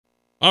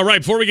All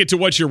right, before we get to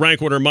What's Your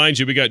Rank, I want to remind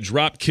you, we got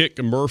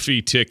Dropkick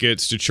Murphy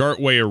tickets to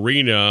Chartway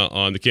Arena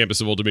on the campus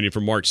of Old Dominion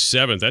for March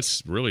 7th.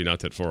 That's really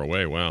not that far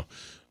away. Wow.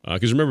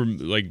 Because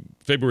remember, like,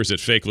 February is that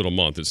fake little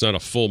month. It's not a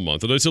full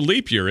month. Although it's a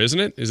leap year, isn't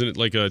it? Isn't it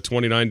like a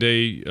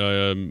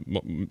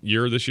 29-day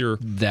year this year?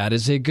 That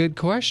is a good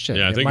question.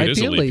 Yeah, I think it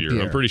is a leap year.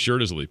 year. I'm pretty sure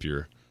it is a leap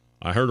year.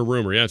 I heard a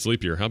rumor. Yeah, it's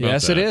leap year. How about that?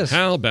 Yes, it is.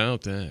 How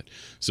about that?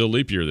 So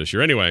leap year this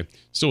year. Anyway,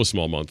 still a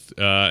small month.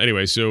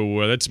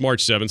 So that's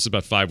March 7th. It's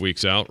about 5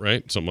 weeks out,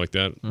 right? Something like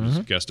that.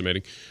 Just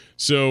guesstimating.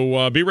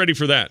 So be ready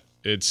for that.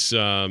 It's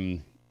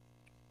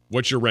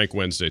What's Your Rank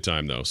Wednesday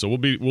time, though. So we'll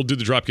do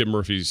the Dropkick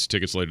Murphys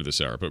tickets later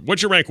this hour. But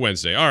What's Your Rank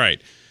Wednesday? All right.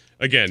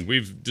 Again,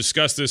 we've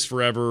discussed this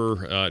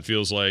forever. It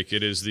feels like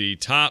it is the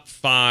top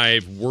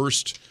 5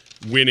 worst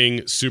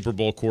winning Super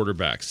Bowl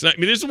quarterbacks. I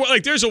mean,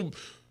 there's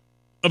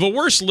a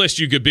worse list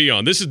you could be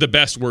on. This is the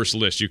best worst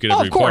list you could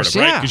ever be part of,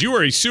 right? Because you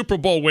are a Super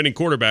Bowl winning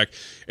quarterback,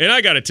 and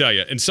I got to tell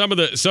you, and some of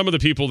the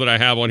people that I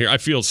have on here, I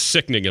feel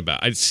sickening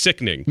about. It's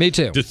sickening. Me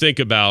too. To think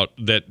about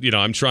that.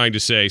 I'm trying to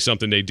say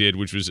something they did,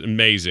 which was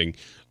amazing,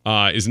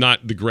 is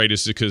not the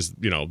greatest because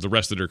the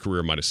rest of their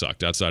career might have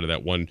sucked outside of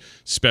that one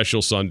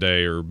special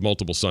Sunday or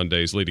multiple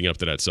Sundays leading up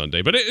to that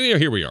Sunday. But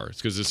here we are. It's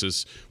because this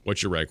is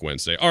What's Your Rank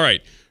Wednesday. All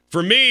right.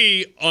 For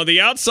me, on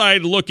the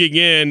outside looking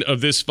in of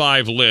this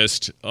 5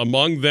 list,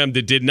 among them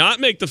that did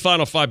not make the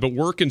final 5 but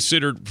were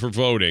considered for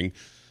voting,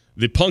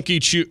 the punky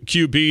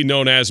QB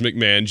known as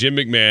McMahon, Jim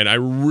McMahon, I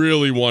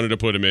really wanted to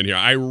put him in here.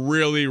 I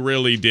really,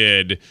 really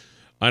did.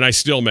 And I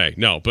still may.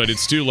 No, but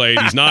it's too late.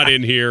 He's not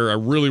in here. I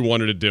really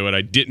wanted to do it.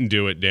 I didn't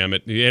do it, damn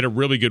it. He had a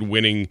really good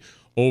winning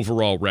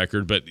overall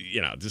record, but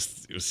it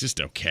was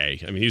just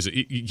okay. I mean,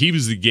 he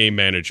was the game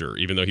manager,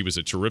 even though he was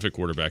a terrific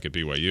quarterback at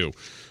BYU.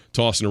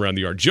 Tossing around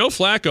the yard. Joe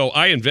Flacco,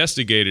 I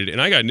investigated, and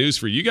I got news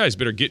for you. You guys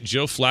better get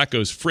Joe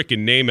Flacco's freaking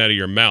name out of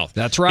your mouth.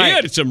 That's right. He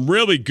had some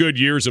really good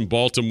years in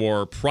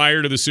Baltimore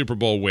prior to the Super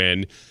Bowl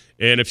win,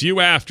 and a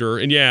few after.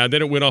 And yeah,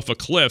 then it went off a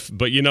cliff.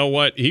 But you know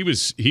what? He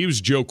was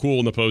Joe Cool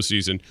in the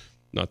postseason.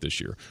 Not this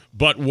year,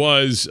 but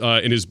was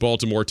in his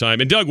Baltimore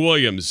time. And Doug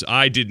Williams,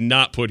 I did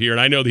not put here,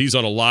 and I know that he's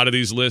on a lot of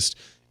these lists.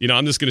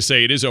 I'm just going to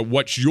say it is a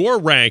What's Your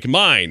Rank,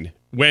 mine,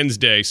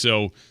 Wednesday.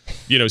 So,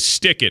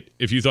 stick it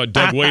if you thought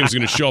Doug Williams was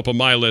going to show up on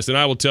my list. And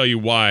I will tell you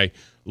why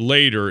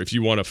later if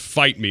you want to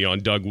fight me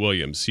on Doug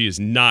Williams. He is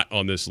not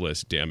on this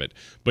list, damn it.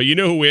 But you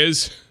know who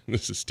is?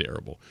 This is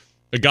terrible.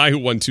 A guy who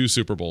won 2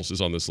 Super Bowls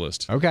is on this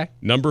list. Okay.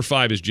 Number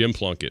 5 is Jim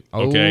Plunkett.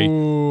 Okay.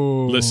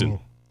 Oh. Listen.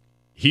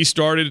 He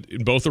started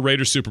in both the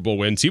Raiders Super Bowl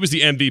wins. He was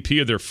the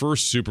MVP of their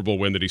first Super Bowl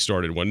win that he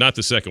started one, not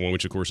the second one,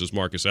 which of course is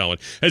Marcus Allen,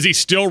 as he's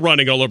still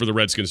running all over the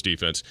Redskins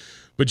defense.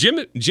 But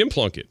Jim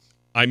Plunkett,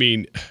 I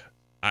mean,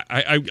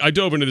 I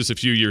dove into this a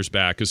few years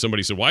back because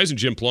somebody said, why isn't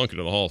Jim Plunkett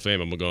in the Hall of Fame?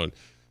 I'm going,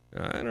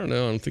 I don't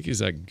know. I don't think he's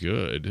that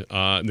good.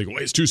 And they go,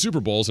 it's 2 Super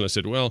Bowls. And I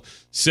said, well,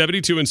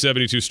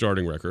 72-72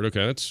 starting record.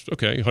 Okay, that's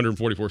okay.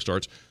 144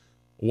 starts.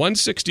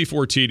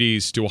 164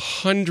 TDs to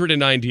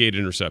 198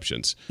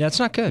 interceptions. Yeah, that's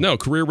not good. No,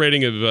 career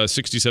rating of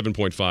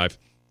 67.5.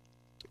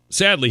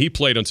 Sadly, he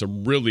played on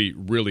some really,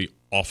 really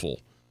awful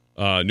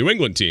New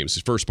England teams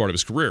his first part of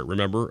his career.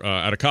 Remember,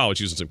 out of college,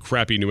 he was on some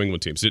crappy New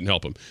England teams. Didn't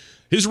help him.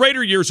 His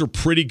Raider years were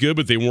pretty good,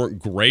 but they weren't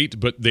great.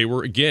 But they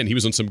were, again, he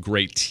was on some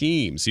great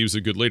teams. He was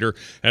a good leader.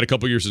 Had a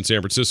couple years in San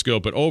Francisco.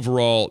 But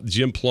overall,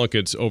 Jim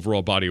Plunkett's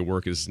overall body of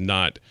work is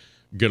not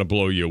going to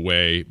blow you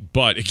away.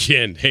 But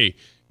again, hey,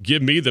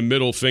 give me the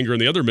middle finger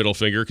and the other middle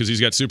finger because he's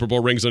got Super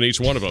Bowl rings on each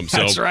one of them.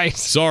 That's so, right.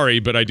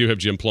 Sorry, but I do have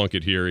Jim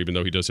Plunkett here, even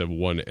though he does have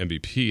 1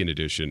 MVP in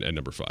addition at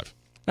number 5.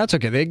 That's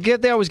okay.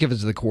 They always give it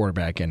to the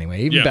quarterback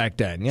anyway, even back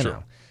then, you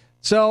know.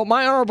 So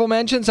my honorable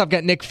mentions, I've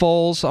got Nick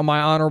Foles on my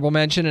honorable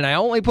mention, and I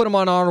only put him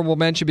on honorable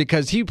mention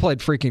because he played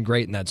freaking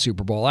great in that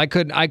Super Bowl. I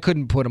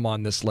couldn't put him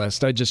on this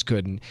list. I just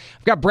couldn't.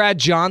 I've got Brad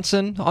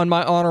Johnson on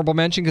my honorable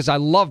mention because I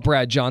love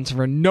Brad Johnson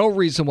for no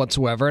reason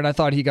whatsoever, and I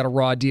thought he got a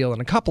raw deal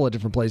in a couple of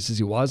different places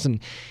he was. And,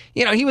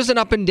 he was an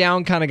up and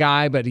down kind of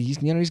guy, but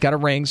he's got a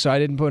ring, so I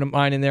didn't put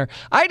mine in there.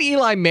 I had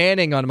Eli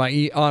Manning on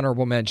my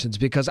honorable mentions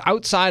because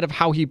outside of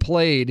how he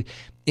played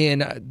in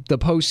the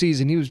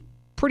postseason, he was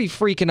pretty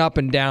freaking up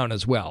and down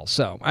as well.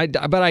 So,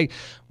 but I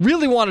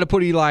really wanted to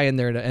put Eli in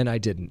there, and I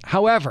didn't.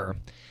 However,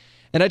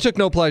 and I took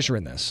no pleasure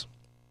in this,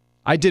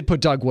 I did put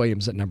Doug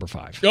Williams at number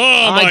 5.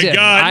 Oh my God!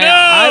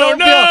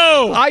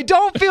 I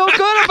don't feel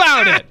good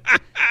about it.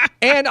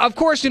 And of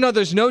course,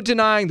 there's no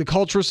denying the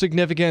cultural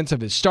significance of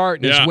his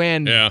start and his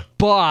win. Yeah.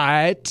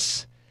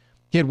 But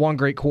he had one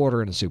great quarter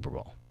in the Super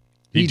Bowl.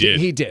 He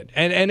did,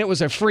 and it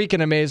was a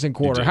freaking amazing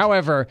quarter.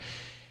 However,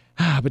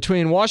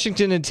 between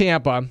Washington and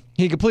Tampa,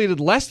 he completed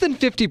less than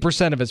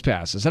 50% of his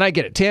passes. And I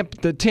get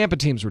it. The Tampa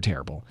teams were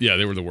terrible. Yeah,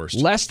 they were the worst.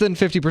 Less than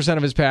 50%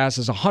 of his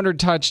passes, 100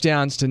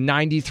 touchdowns to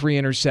 93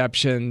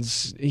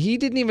 interceptions. He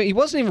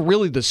wasn't even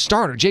really the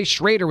starter. Jay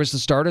Schrader was the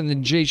starter, and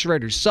then Jay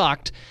Schrader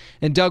sucked.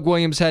 And Doug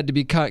Williams had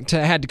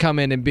to come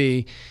in and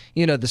be,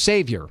 the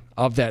savior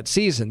of that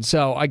season.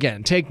 So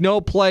again, take no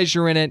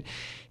pleasure in it.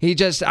 He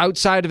just,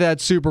 outside of that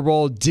Super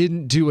Bowl,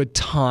 didn't do a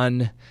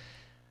ton.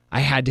 I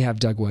had to have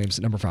Doug Williams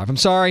at number 5. I'm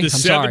sorry. The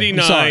 79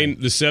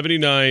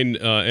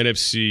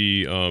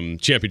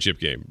 NFC championship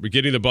game,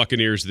 getting the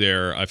Buccaneers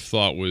there, I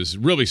thought was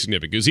really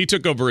significant because he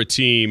took over a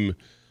team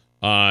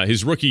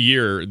his rookie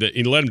year that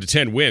led him to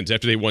 10 wins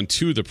after they won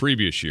 2 the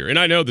previous year. And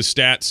I know the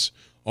stats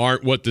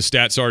aren't what the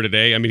stats are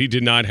today. I mean, he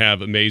did not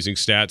have amazing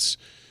stats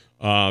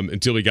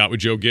until he got with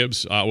Joe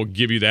Gibbs. I will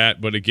give you that.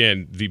 But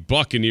again, the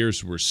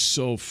Buccaneers were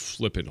so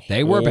flippin' horrible.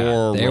 They were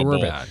bad. They were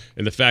bad.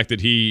 And the fact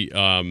that he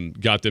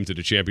got them to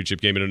the championship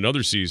game in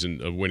another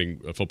season of winning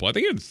football, I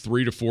think he had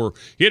 3 to 4.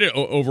 He had an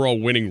overall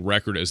winning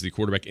record as the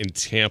quarterback in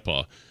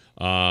Tampa.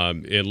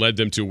 It led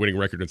them to a winning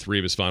record in 3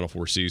 of his final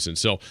 4 seasons.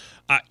 So,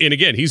 and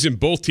again, he's in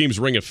both teams'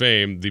 Ring of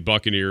Fame, the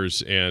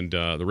Buccaneers and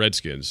the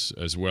Redskins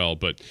as well.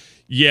 But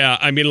yeah,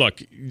 I mean,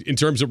 look, in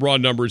terms of raw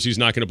numbers, he's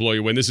not going to blow you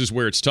away. And this is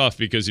where it's tough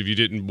because if you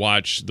didn't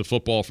watch the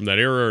football from that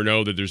era or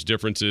know that there's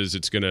differences,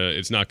 it's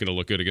not going to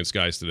look good against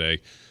guys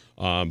today.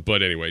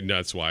 But anyway,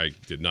 that's why I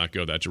did not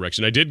go that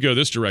direction. I did go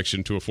this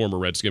direction to a former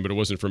Redskin, but it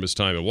wasn't from his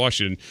time in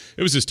Washington.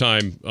 It was his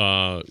time,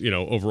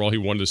 overall, he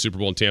won the Super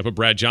Bowl in Tampa.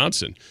 Brad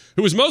Johnson,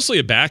 who was mostly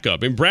a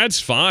backup. And Brad's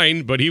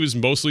fine, but he was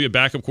mostly a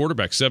backup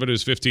quarterback. 7 of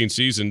his 15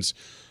 seasons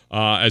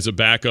as a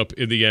backup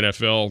in the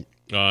NFL.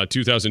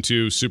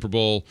 2002 Super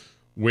Bowl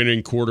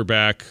winning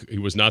quarterback. He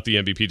was not the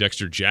MVP.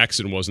 Dexter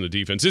Jackson was in the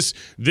defense.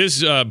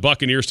 This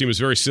Buccaneers team is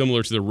very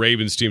similar to the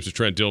Ravens teams with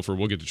Trent Dilfer.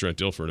 We'll get to Trent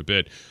Dilfer in a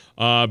bit.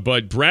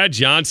 But Brad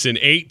Johnson,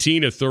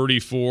 18 of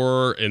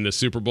 34 in the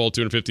Super Bowl,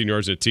 215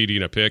 yards and a TD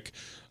and a pick.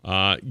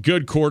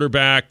 Good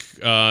quarterback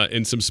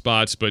in some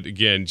spots, but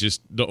again,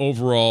 just the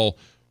overall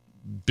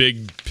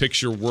big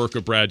picture work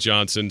of Brad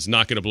Johnson's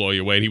not going to blow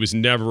you away. And he was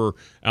never,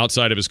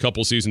 outside of his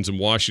couple seasons in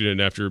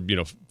Washington after,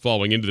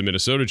 falling into the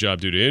Minnesota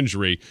job due to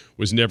injury,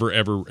 was never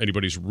ever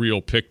anybody's real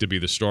pick to be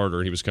the starter.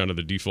 And he was kind of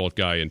the default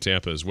guy in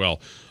Tampa as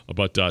well.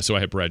 But so I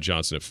had Brad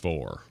Johnson at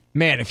 4.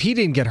 Man, if he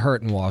didn't get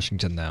hurt in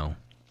Washington, though,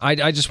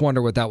 I just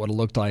wonder what that would have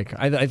looked like.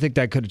 I think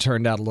that could have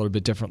turned out a little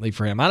bit differently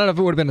for him. I don't know if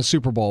it would have been a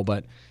Super Bowl,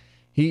 but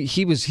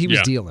he was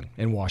dealing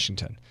in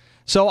Washington.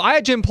 So I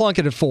had Jim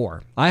Plunkett at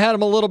 4. I had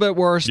him a little bit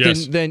worse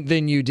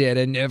than you did,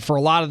 and for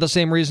a lot of the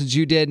same reasons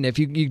you did. And if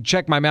you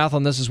check my math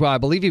on this as well, I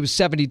believe he was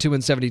 72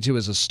 and 72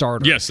 as a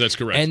starter. Yes, that's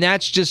correct. And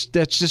that's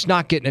just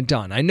not getting it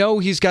done. I know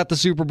he's got the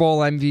Super Bowl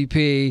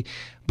MVP,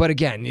 but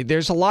again,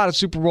 there's a lot of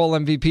Super Bowl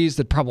MVPs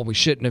that probably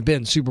shouldn't have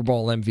been Super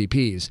Bowl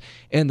MVPs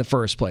in the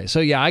first place. So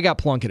yeah, I got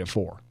Plunkett at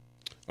 4.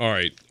 All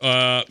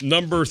right.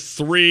 Number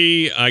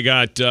 3, I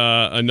got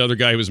another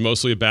guy who was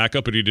mostly a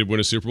backup, but he did win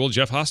a Super Bowl,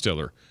 Jeff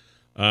Hostetler.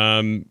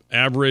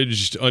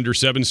 Averaged under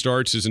 7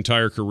 starts his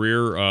entire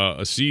career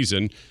a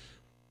season.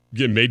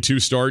 Again, made 2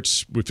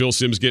 starts with Phil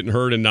Simms getting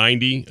hurt in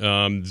 90,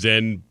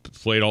 then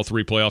played all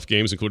 3 playoff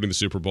games, including the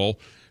Super Bowl.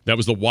 That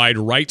was the wide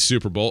right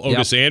Super Bowl.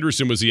 Otis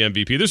Anderson was the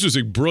MVP. This was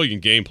a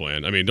brilliant game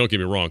plan. I mean, don't get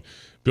me wrong.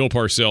 Bill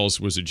Parcells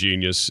was a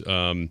genius.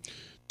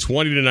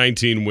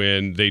 20-19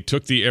 win. They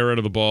took the air out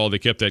of the ball. They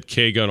kept that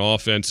K-gun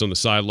offense on the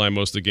sideline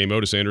most of the game.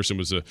 Otis Anderson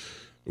was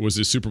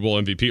the Super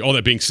Bowl MVP. All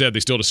that being said, they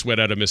still had to sweat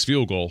out a missed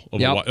field goal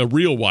of a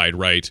real wide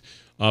right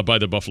by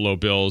the Buffalo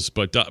Bills.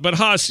 But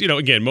Haas,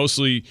 again,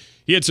 mostly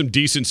he had some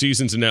decent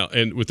seasons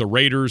and with the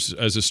Raiders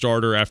as a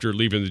starter after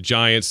leaving the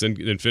Giants,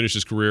 then finished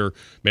his career,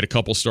 made a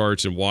couple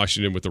starts in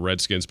Washington with the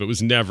Redskins, but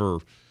was never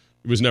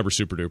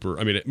super duper.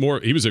 I mean,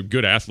 he was a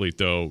good athlete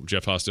though.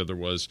 Jeff Hostetler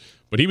was,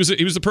 but he was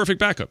the perfect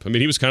backup. I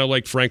mean, he was kind of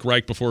like Frank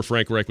Reich before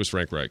Frank Reich was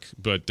Frank Reich.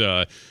 But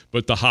the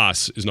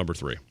Haas is number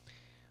 3.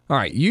 All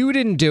right, you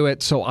didn't do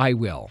it, so I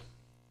will.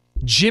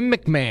 Jim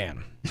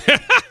McMahon.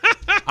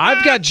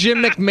 I've got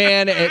Jim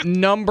McMahon at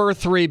number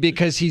 3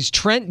 because he's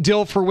Trent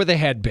Dilfer with a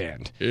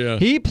headband. Yeah.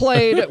 He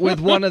played with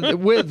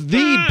with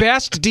the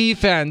best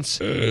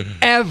defense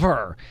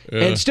ever. Yeah.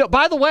 And still,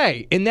 by the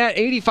way, in that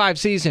 85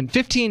 season,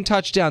 15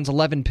 touchdowns,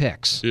 11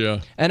 picks.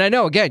 Yeah. And I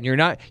know, again, you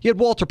had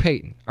Walter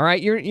Payton. All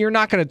right, you're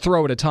not going to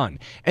throw it a ton.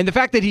 And the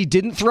fact that he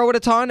didn't throw it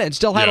a ton and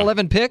still had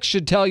 11 picks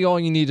should tell you all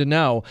you need to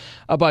know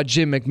about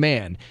Jim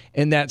McMahon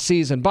in that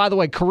season. By the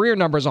way, career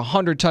numbers: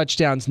 100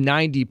 touchdowns,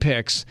 90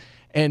 picks.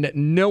 And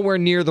nowhere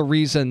near the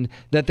reason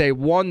that they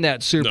won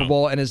that Super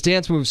Bowl, and his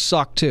dance moves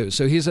suck too.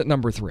 So he's at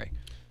number 3.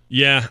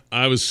 Yeah,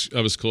 I was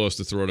close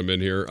to throwing him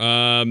in here.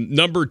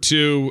 Number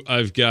 2,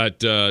 I've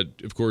got,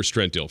 of course,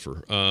 Trent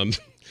Dilfer.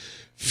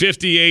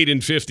 58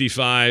 and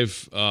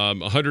 55,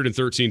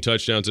 113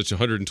 touchdowns. That's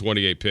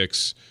 128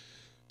 picks.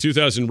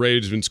 2000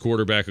 Ravens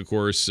quarterback, of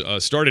course.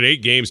 Started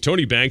 8 games.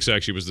 Tony Banks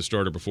actually was the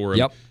starter before him.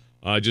 Yep.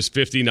 Just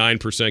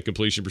 59%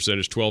 completion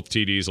percentage, 12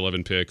 TDs,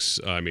 11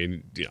 picks. I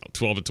mean,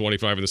 12 to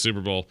 25 in the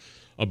Super Bowl,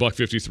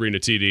 $153 and a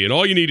TD. And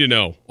all you need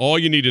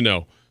to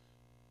know,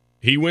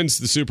 he wins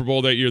the Super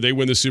Bowl that year. They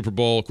win the Super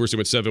Bowl. Of course, they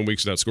went 7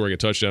 weeks without scoring a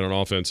touchdown on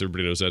offense.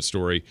 Everybody knows that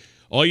story.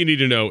 All you need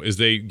to know is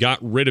they got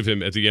rid of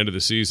him at the end of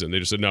the season. They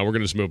just said, no, we're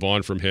going to just move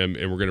on from him,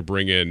 and we're going to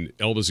bring in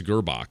Elvis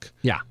Gerbach.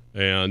 Yeah.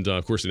 And,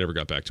 of course, they never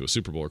got back to a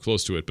Super Bowl or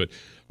close to it. But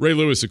Ray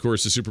Lewis, of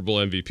course, the Super Bowl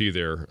MVP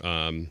there.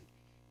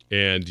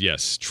 And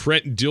yes,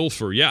 Trent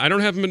Dilfer. Yeah, I don't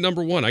have him at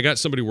number 1. I got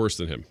somebody worse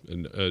than him,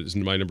 and is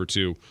my number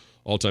 2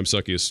 all-time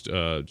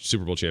suckiest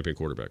Super Bowl champion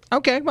quarterback.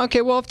 Okay,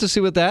 we'll have to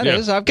see what that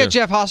is. I've got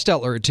Jeff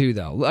Hostetler at 2,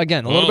 though.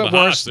 Again, a little bit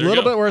worse,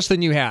 bit worse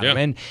than you have. Yeah.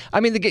 And I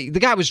mean, the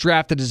guy was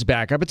drafted as a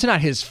backup. It's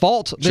not his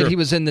fault that he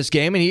was in this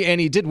game, and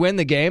he did win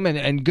the game,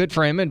 and good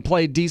for him, and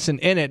played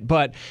decent in it.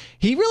 But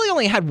he really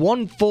only had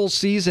one full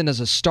season as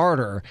a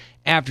starter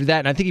after that,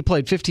 and I think he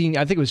played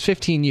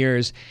 15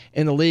 years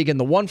in the league, and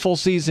the one full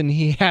season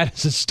he had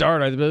as a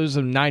starter, it was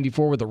in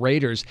 '94 with the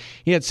Raiders,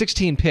 he had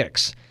 16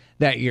 picks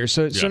that year.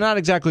 So not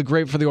exactly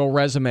great for the old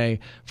resume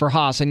for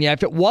Haas. And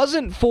if it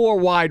wasn't for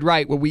Wide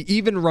Right, would we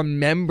even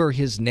remember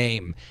his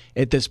name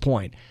at this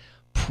point?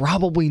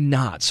 Probably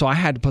not. So I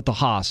had to put the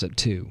Haas at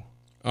 2.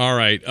 All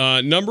right.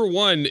 Number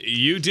 1,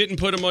 you didn't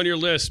put him on your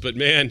list, but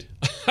man,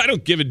 I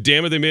don't give a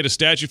damn if they made a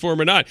statue for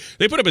him or not.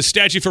 They put up a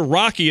statue for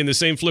Rocky in the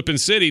same flipping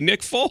city.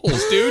 Nick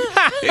Foles, dude.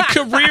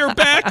 Career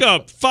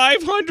backup.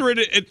 500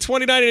 at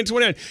 29 and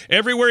 29.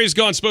 Everywhere he's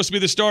gone, supposed to be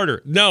the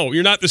starter. No,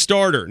 you're not the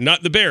starter.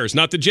 Not the Bears,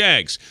 not the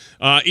Jags.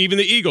 Even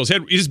the Eagles.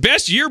 His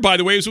best year, by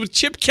the way, was with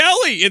Chip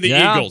Kelly in the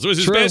Eagles. It was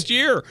his best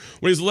year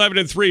when he was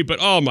 11-3. But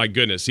oh my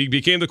goodness, he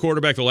became the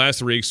quarterback the last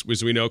 3 weeks,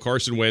 as we know,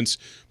 Carson Wentz,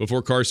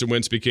 before Carson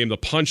Wentz became the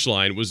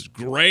punchline. Was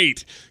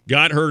great.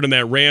 Got hurt in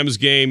that Rams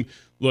game.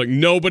 Look,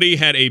 nobody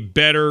had a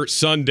better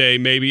Sunday,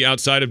 maybe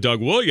outside of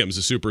Doug Williams,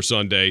 a Super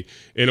Sunday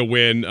in a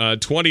win.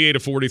 28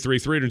 of 43,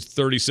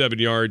 337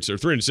 yards, or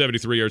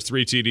 373 yards,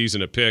 3 TDs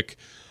and a pick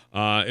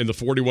in the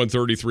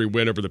 41-33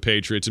 win over the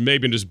Patriots. And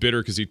maybe I'm just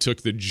bitter because he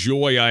took the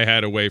joy I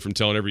had away from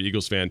telling every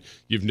Eagles fan,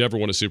 you've never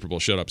won a Super Bowl.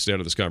 Shut up, stay out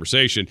of this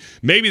conversation.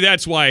 Maybe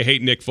that's why I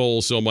hate Nick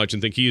Foles so much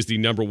and think he is the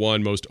number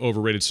 1 most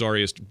overrated,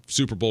 sorriest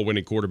Super Bowl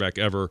winning quarterback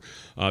ever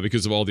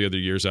because of all the other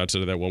years outside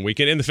of that one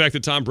weekend. And the fact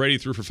that Tom Brady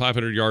threw for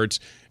 500 yards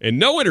and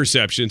no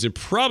interceptions and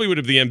probably would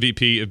have been the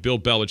MVP if Bill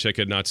Belichick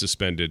had not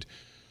suspended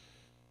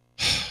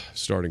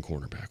starting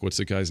cornerback. What's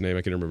the guy's name?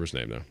 I can't remember his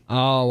name now.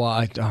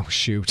 Oh,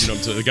 shoot. You know,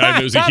 the guy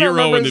who was a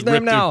hero and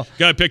the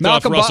guy picked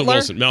Malcolm off Russell Butler?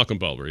 Wilson. Malcolm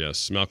Butler,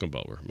 yes. Malcolm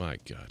Butler. My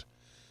God.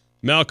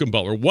 Malcolm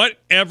Butler.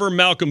 Whatever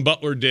Malcolm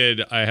Butler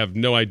did, I have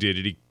no idea.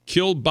 Did he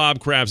kill Bob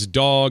Kraft's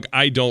dog?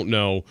 I don't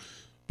know.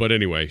 But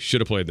anyway,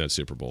 should have played in that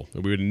Super Bowl.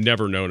 We would have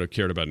never known or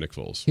cared about Nick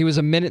Foles. He was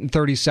a minute and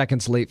 30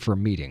 seconds late for a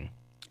meeting,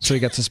 so he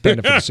got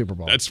suspended for the Super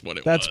Bowl. That's what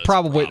it was.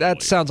 Probably.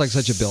 That sounds like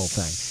such a Bill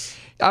thing.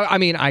 I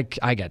mean, I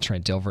got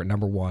Trent Dilfer at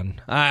number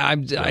 1. I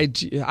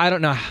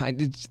don't know.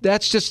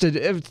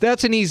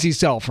 That's an easy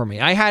sell for me.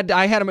 I had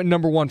him at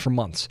number 1 for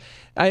months.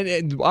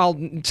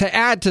 To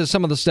add to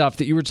some of the stuff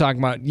that you were talking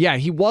about,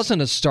 he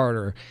wasn't a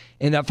starter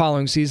in that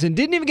following season.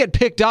 Didn't even get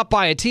picked up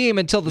by a team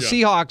until the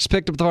Seahawks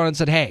picked up the phone and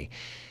said, "Hey,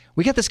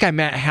 we got this guy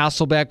Matt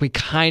Hasselbeck. We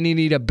kind of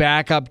need a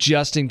backup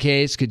just in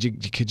case. Could you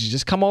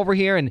just come over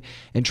here and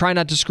try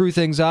not to screw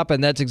things up?"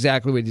 And that's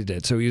exactly what he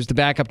did. So he was the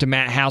backup to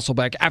Matt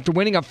Hasselbeck after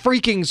winning a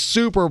freaking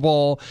Super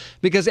Bowl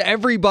because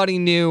everybody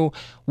knew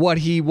what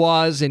he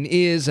was and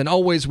is and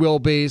always will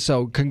be.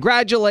 So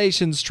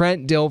congratulations,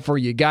 Trent Dilfer.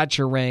 You got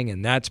your ring,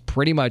 and that's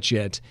pretty much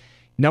it.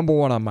 Number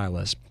 1 on my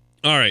list.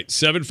 All right,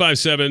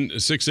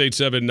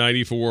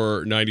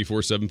 757-687-9494,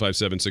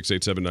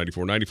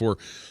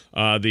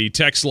 757-687-9494. The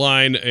text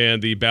line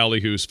and the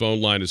Ballyhoo's phone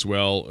line as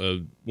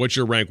well. What's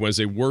your rank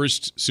Wednesday?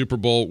 Worst Super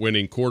Bowl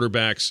winning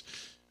quarterbacks.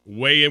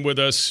 Weigh in with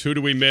us. Who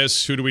do we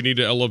miss? Who do we need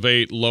to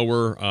elevate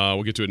lower?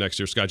 We'll get to it next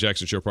year. Scott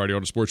Jackson Show, Priority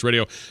Auto Sports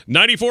Radio.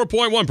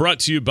 94.1 brought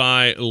to you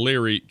by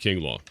Larry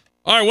King Law.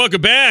 All right,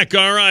 welcome back.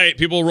 All right,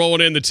 people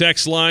rolling in the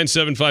text line,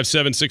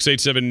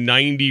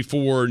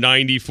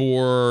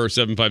 757-687-9494,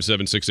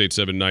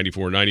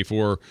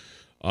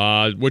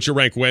 757-687-9494. What's your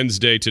rank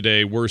Wednesday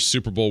today? Worst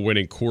Super Bowl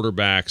winning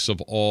quarterbacks of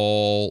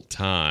all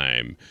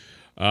time.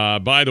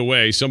 By the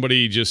way,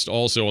 somebody just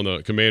also on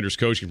the Commanders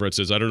coaching front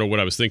says, I don't know what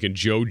I was thinking.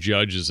 Joe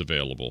Judge is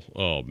available.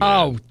 Oh,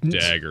 man.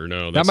 Dagger.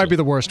 No, that might be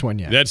the worst one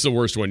yet. That's the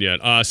worst one yet.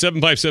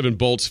 757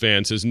 Bolts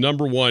fan says,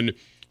 number 1,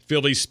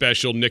 Philly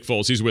special, Nick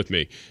Foles. He's with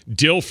me.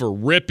 Dilfer,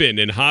 Rippin,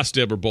 and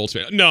Hostetler Bolts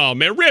fan. No,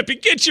 man, Rippin,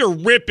 get your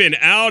Rippin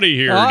out of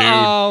here,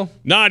 dude.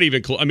 Not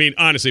even close. I mean,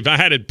 honestly, if I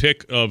had a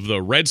pick of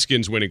the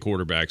Redskins winning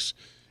quarterbacks,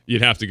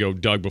 you'd have to go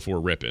Doug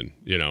before Rippin.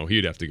 You know,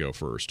 he'd have to go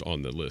first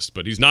on the list.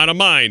 But he's not on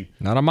mine.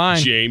 Not on mine.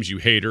 James, you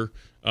hater.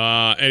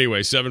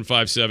 Anyway,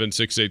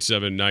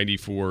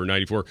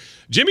 757-687-9494.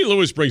 Jimmy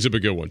Lewis brings up a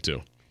good one,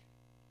 too.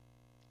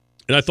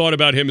 And I thought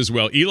about him as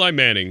well. Eli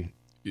Manning,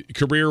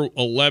 career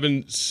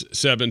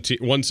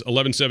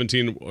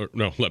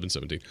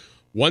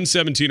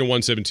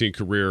 117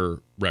 career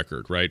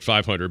record, right?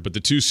 500. But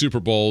the 2 Super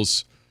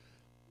Bowls,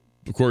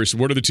 of course,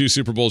 what are the 2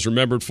 Super Bowls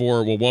remembered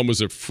for? Well, one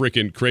was a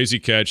freaking crazy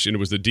catch, and it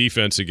was the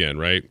defense again,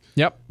 right?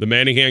 Yep. The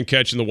Manningham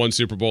catch in the one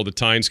Super Bowl, the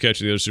Tynes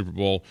catch in the other Super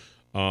Bowl.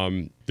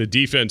 The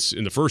defense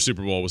in the first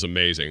Super Bowl was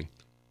amazing,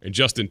 and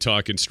Justin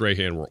Tuck and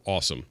Strahan were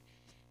awesome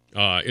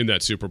in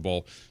that Super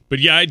Bowl. But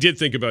yeah, I did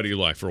think about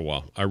Eli for a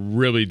while. I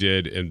really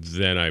did, and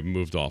then I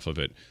moved off of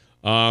it.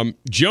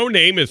 Joe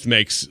Namath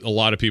makes a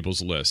lot of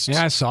people's lists.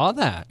 Yeah, I saw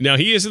that. Now,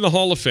 he is in the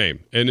Hall of Fame,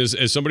 and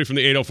as somebody from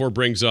the 804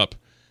 brings up,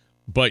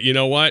 but you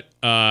know what?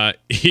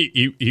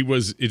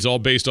 It's all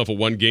based off of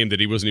one game that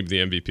he wasn't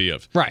even the MVP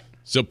of. Right.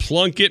 So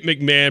Plunkett,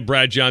 McMahon,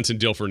 Brad Johnson,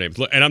 Dilfer names.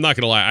 And I'm not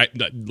going to lie.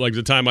 Like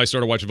the time I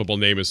started watching football,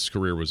 Namath's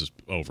career was just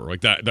over.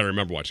 Like that I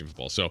remember watching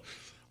football. So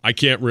I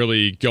can't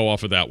really go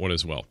off of that one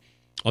as well.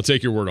 I'll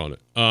take your word on it.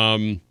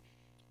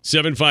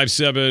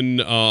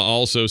 757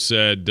 also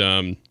said,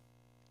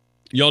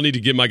 y'all need to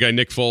get my guy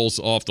Nick Foles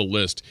off the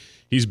list.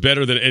 He's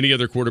better than any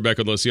other quarterback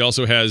on the list. He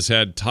also has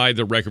tied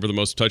the record for the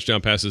most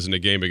touchdown passes in a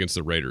game against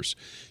the Raiders.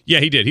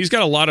 Yeah, he did. He's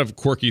got a lot of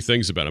quirky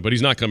things about him, but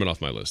he's not coming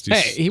off my list.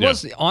 He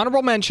was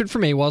honorable mention for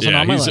me. Wasn't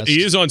on my list.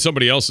 He is on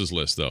somebody else's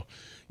list, though.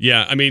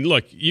 Yeah, I mean,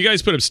 look, you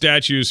guys put up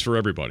statues for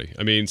everybody.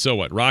 I mean, so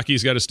what?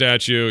 Rocky's got a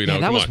statue. You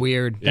know, that was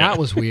weird. Yeah. That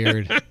was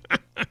weird.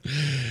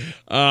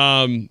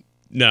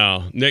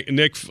 No,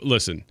 Nick,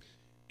 listen.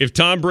 If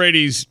Tom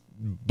Brady's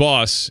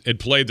boss had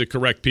played the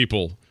correct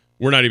people,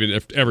 we're not even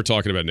ever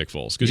talking about Nick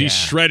Foles because he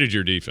shredded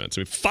your defense.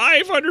 I mean,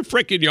 500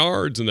 freaking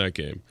yards in that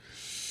game.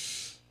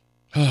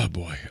 Oh,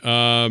 boy.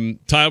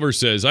 Tyler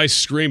says, I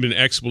screamed an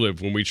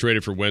expletive when we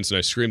traded for Wentz, and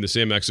I screamed the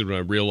same expletive when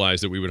I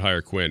realized that we would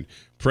hire Quinn.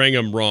 Praying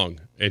I'm wrong,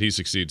 and he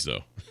succeeds,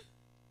 though.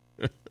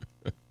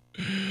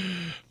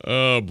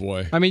 Oh,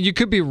 boy. I mean, you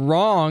could be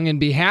wrong and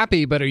be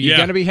happy, but are you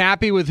going to be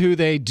happy with who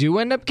they do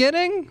end up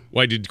getting?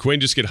 Why, did Quinn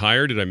just get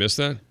hired? Did I miss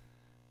that?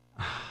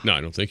 No, I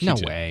don't think he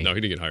did. No way. No,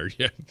 he didn't get hired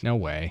yet. No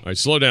way. All right,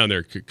 slow down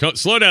there.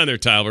 Slow down there,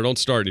 Tyler. Don't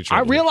start any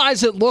trouble. I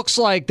realize it looks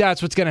like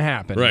that's what's going to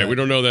happen. Right, we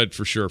don't know that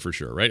for sure,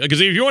 right?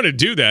 Because if you want to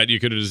do that, you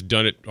could have just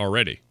done it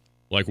already.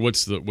 Like,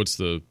 what's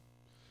the,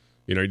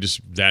 you're just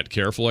that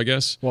careful, I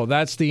guess? Well,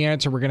 that's the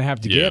answer we're going to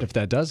have to get if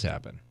that does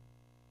happen.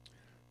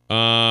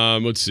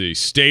 Let's see.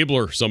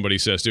 Stabler, somebody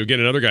says, too. Again,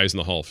 another guy's in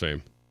the Hall of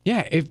Fame.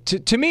 Yeah,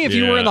 to me, if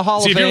you were in the Hall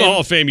of Fame... if you're in the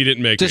Hall of Fame, you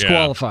didn't make it.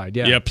 Disqualified,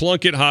 Yeah,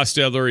 Plunkett,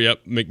 Hostetler,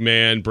 yep,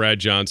 McMahon, Brad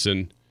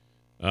Johnson.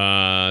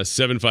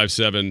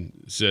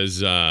 757 says,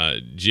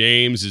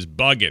 James is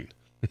bugging.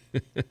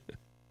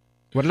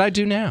 What did I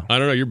do now? I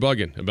don't know. You're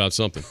bugging about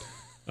something.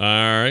 All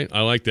right.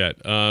 I like that.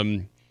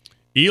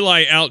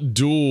 Eli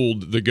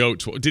outdueled the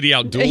GOAT. Did he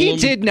outduel him? He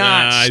did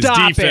not.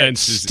 Stop his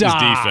defense, it.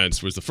 Stop. His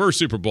defense was the first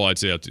Super Bowl I'd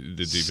say out the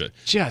defense.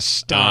 Just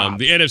stop.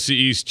 The NFC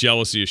East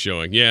jealousy is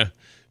showing. Yeah.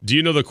 Do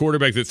you know the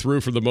quarterback that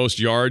threw for the most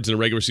yards in a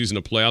regular season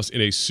of playoffs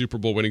in a Super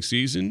Bowl winning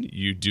season?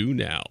 You do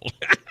now.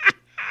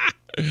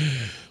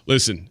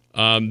 Listen,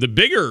 the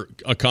bigger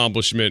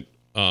accomplishment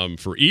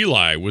for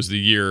Eli was the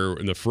year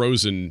in the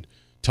frozen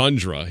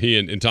tundra. He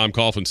and Tom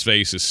Coughlin's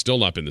face has still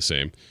not been the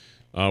same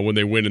when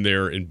they went in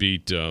there and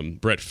beat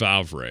Brett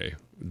Favre.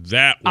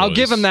 I'll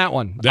give him that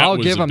one. I'll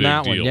give him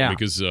that one. Yeah,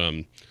 because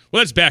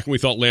that's back when we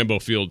thought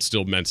Lambeau Field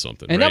still meant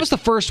something. And right? that was the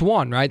first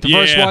one, right? The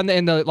first one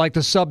in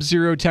the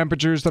sub-zero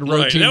temperatures that a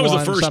road team and that was won,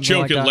 the first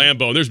choke like at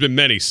Lambeau. And there's been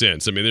many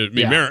since. I mean,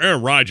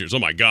 Aaron Rodgers. Oh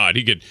my God,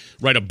 he could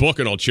write a book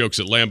on all chokes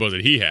at Lambeau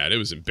that he had. It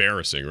was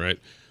embarrassing, right?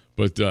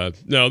 But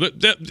no,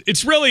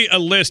 it's really a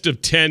list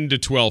of 10 to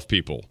 12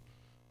 people.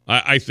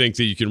 I think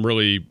that you can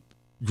really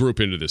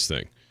group into this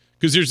thing.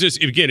 Because there's this,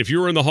 again, if you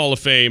were in the Hall of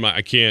Fame,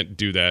 I can't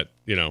do that,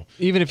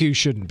 Even if you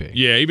shouldn't be.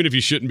 Yeah, even if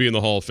you shouldn't be in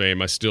the Hall of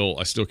Fame, I still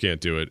can't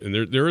do it. And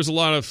there is a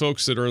lot of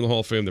folks that are in the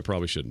Hall of Fame that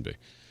probably shouldn't be.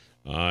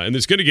 And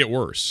it's going to get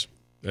worse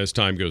as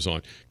time goes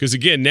on. Because,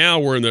 again, now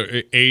we're in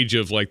the age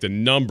of, like, the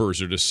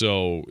numbers are just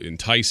so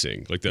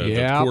enticing. Like,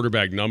 the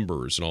quarterback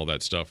numbers and all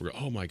that stuff. We're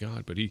oh, my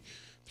God, but he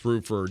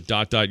threw for ...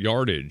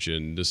 yardage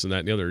and this and that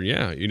and the other.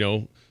 Yeah,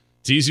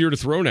 it's easier to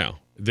throw now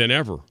than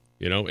ever.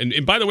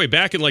 And by the way,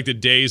 back in like the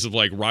days of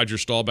like Roger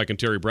Staubach and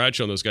Terry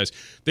Bradshaw and those guys,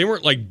 they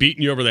weren't like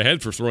beating you over the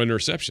head for throwing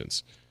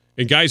interceptions.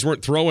 And guys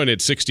weren't throwing at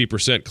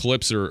 60%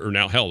 clips or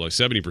now, hell, like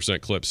 70%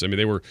 clips. I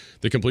mean,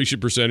 the completion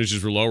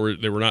percentages were lower.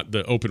 They were not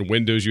the open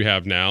windows you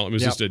have now. It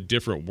was just a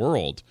different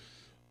world.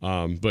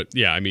 But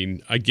yeah, I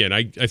mean, again,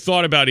 I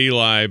thought about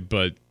Eli,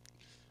 but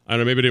I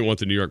don't know, maybe I didn't want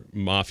the New York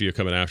Mafia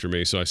coming after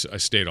me, so I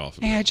stayed off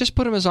of it. Yeah, I just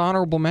put him as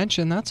honorable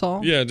mention, that's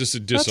all. Yeah,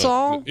 that's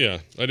all. Yeah,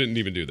 I didn't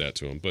even do that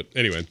to him. But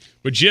anyway,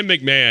 Jim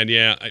McMahon,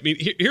 yeah, I mean,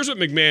 here's what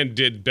McMahon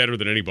did better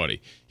than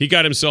anybody. He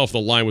got himself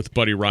the line with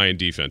Buddy Ryan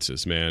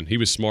defenses, man. He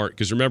was smart,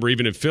 because remember,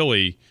 even in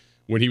Philly,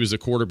 when he was a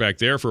quarterback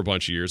there for a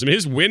bunch of years, I mean,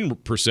 his win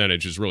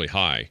percentage is really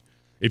high,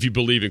 if you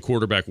believe in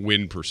quarterback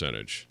win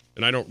percentage.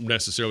 And I don't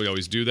necessarily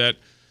always do that.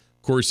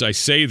 Of course, I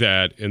say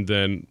that, and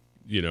then,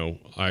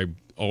 I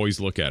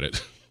always look at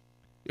it.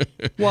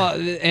 Well,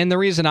 and the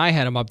reason I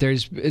had him up there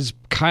is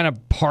kind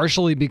of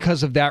partially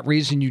because of that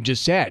reason you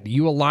just said.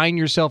 You align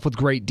yourself with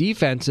great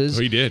defenses.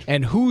 Oh, he did.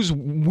 And who's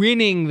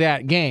winning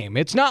that game?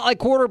 It's not like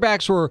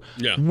quarterbacks were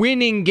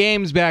winning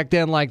games back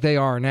then like they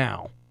are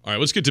now. All right,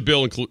 let's get to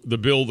Bill,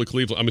 the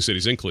Cleveland. I'm going to say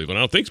he's in Cleveland.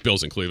 I don't think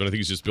Bill's in Cleveland. I think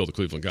he's just Bill, the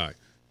Cleveland guy.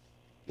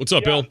 What's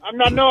up, Bill? I'm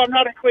not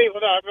in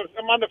Cleveland.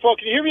 I'm on the phone.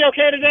 Can you hear me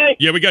okay today?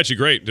 Yeah, we got you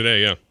great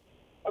today, yeah.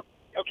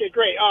 Okay,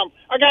 great.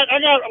 I got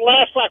a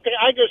last slap.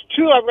 I guess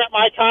two I've got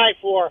my tie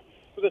for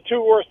the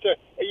two worst.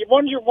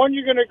 One you're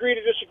going to agree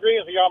to disagree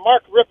with.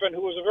 Mark Rippon,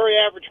 who was a very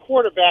average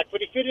quarterback,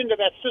 but he fit into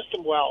that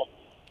system well.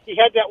 He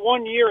had that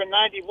 1 year in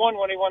 '91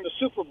 when he won the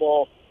Super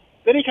Bowl.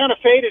 Then he kind of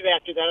faded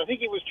after that. I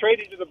think he was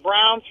traded to the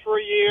Browns for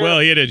a year. Well,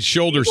 he had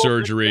shoulder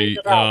surgery.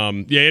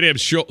 He had to have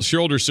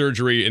shoulder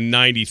surgery in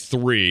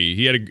 '93.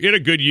 He had a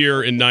good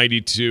year in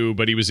 '92,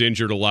 but he was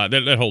injured a lot.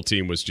 That whole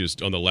team was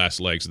just on the last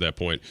legs at that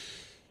point.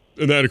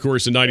 And then, of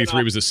course, in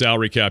 '93 was the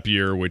salary cap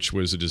year, which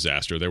was a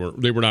disaster. They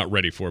were not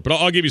ready for it. But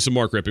I'll give you some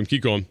Mark Rippon.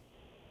 Keep going.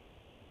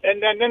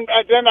 And then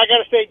I got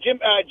to say Jim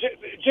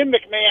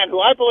McMahon, who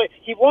I believe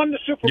he won the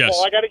Super Bowl.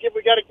 Yes. We got to give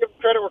him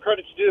credit where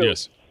credit's due.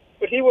 Yes.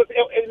 But he was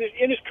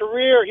in his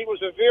career, he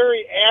was a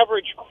very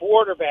average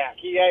quarterback.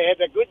 He had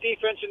a good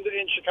defense in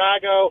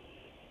Chicago.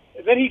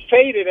 And then he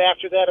faded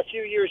after that a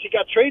few years. He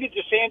got traded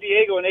to San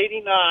Diego in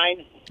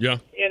 '89.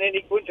 Yeah. And then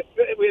he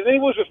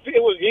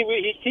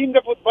teamed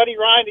up with Buddy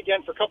Ryan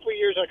again for a couple of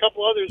years and a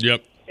couple others.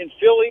 Yep. In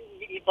Philly,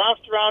 he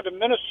bounced around to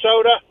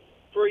Minnesota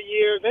for a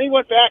year. Then he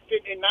went back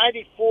in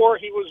 '94.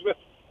 He was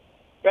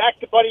back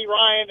to Buddy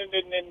Ryan in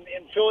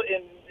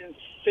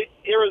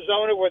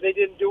Arizona, where they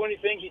didn't do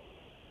anything. He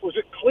was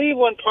at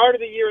Cleveland part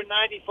of the year in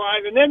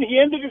 '95, and then he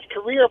ended his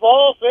career, of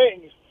all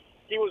things,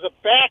 he was a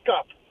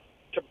backup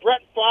to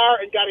Brett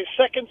Favre and got his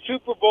second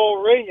Super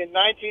Bowl ring in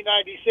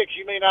 1996.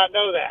 You may not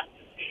know that.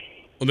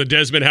 On the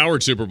Desmond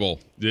Howard Super Bowl.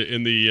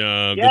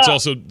 It's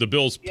also the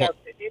Bills. Yeah.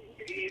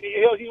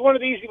 He's one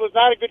of these. He was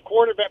not a good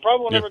quarterback.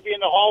 Probably will never be in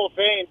the Hall of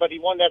Fame, but he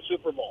won that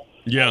Super Bowl.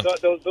 Yeah.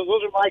 Those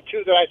are my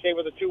two that I say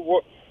were the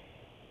two,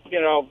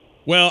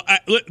 Well,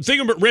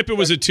 think about Rippon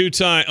was a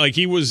two-time. Like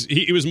he was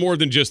more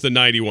than just the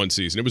 '91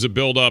 season. It was a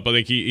build-up. I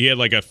think he had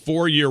like a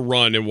 4-year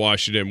run in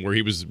Washington where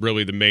he was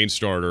really the main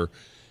starter,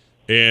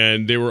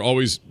 and they were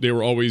always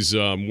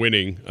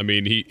winning. I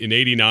mean, in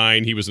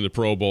 '89 he was in the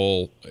Pro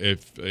Bowl.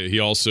 He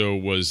also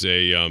was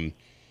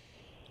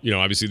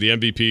obviously the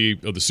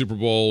MVP of the Super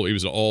Bowl. He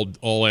was an all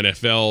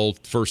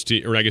NFL first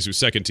team, or I guess he was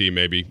second team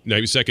maybe. No,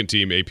 he was second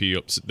team AP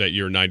that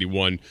year in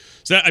 '91.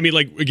 So that,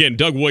 again,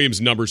 Doug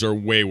Williams' numbers are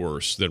way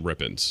worse than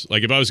Rippon's.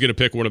 Like if I was going to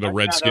pick one of the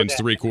Redskins'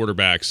 3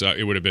 quarterbacks,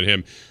 it would have been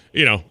him.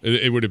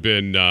 It would have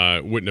been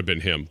wouldn't have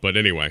been him. But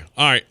anyway,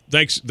 all right.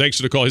 Thanks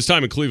for the call. His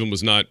time in Cleveland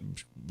was not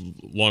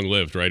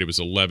long-lived, right? It was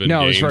 11 games.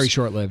 No, it was very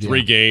short-lived.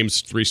 3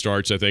 games, 3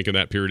 starts, I think, in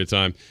that period of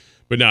time.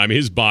 But no,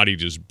 his body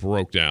just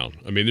broke down.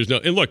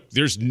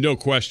 There's no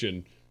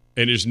question,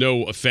 and there's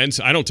no offense.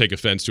 I don't take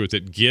offense to it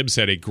that Gibbs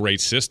had a great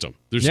system.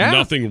 There's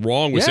nothing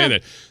wrong with saying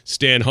that.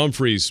 Stan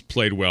Humphries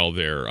played well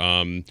there.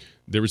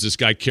 There was this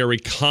guy, Kerry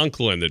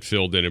Conklin, that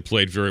filled in and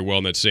played very well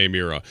in that same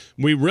era.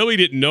 We really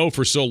didn't know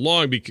for so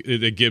long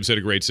that Gibbs had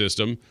a great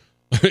system,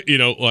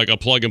 like a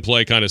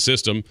plug-and-play kind of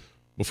system,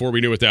 before we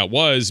knew what that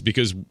was,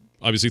 because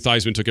obviously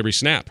Theismann took every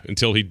snap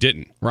until he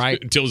didn't.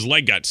 Right. Until his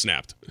leg got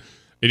snapped.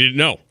 He didn't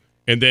know.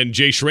 And then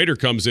Jay Schrader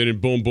comes in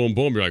and boom, boom,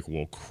 boom. You're like,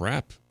 well,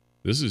 crap,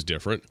 this is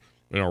different.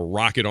 And a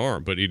rocket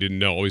arm, but he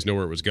didn't always know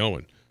where it was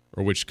going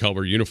or which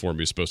color uniform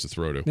he was supposed to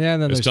throw to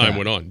as time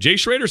went on. Jay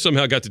Schrader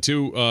somehow got to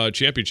 2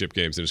 championship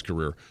games in his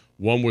career,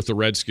 one with the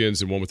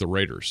Redskins and one with the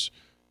Raiders.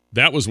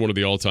 That was one of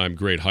the all-time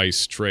great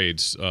heist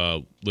trades,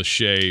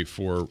 Lachey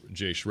for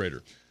Jay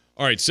Schrader.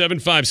 All right,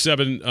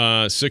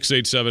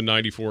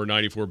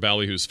 757-687-9494,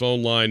 Ballyhoo's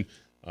phone line,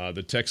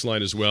 the text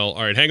line as well.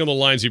 All right, hang on the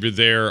lines if you're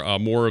there.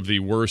 More of the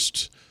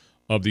worst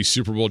of the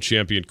Super Bowl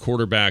champion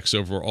quarterbacks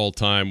over all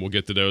time. We'll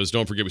get to those.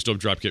 Don't forget, we still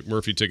have Dropkick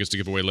Murphy tickets to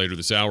give away later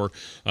this hour.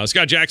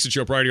 Scott Jackson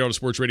Show, Priority Auto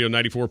Sports Radio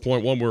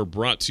 94.1. We're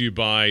brought to you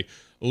by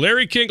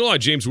Larry King Law.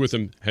 James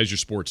Witham has your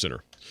sports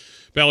center.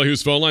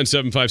 Ballyhoo's phone line,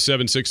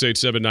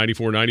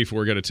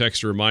 757-687-9494. Got a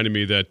text reminding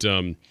me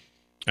that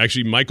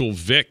actually Michael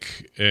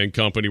Vick and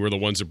company were the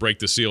ones that break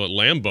the seal at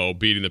Lambeau,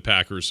 beating the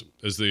Packers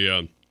as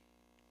the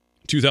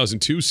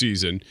 2002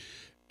 season.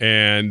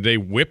 And they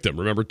whipped them.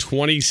 Remember,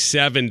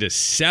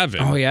 27-7.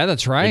 Oh yeah,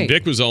 that's right. And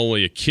Vic was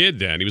only a kid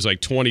then. He was like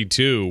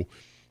 22,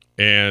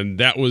 and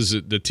that was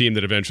the team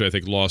that eventually I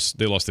think lost.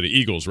 They lost to the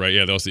Eagles, right?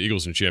 Yeah, they lost the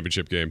Eagles in the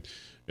championship game,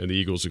 and the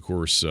Eagles, of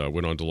course,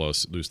 went on to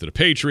lose to the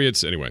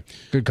Patriots. Anyway,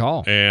 good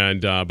call.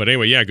 And but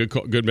anyway, yeah,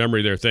 good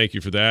memory there. Thank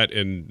you for that.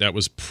 And that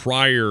was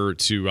prior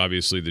to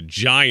obviously the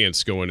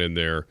Giants going in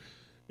there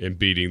and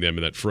beating them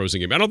in that frozen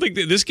game. I don't think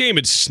this game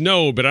had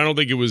snow, but I don't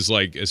think it was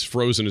like as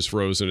frozen as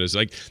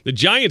like the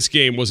Giants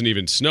game wasn't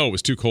even snow. It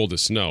was too cold to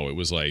snow. It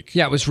was like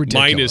it was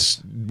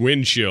ridiculous. Minus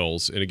wind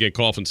chills. And again,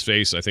 Coughlin's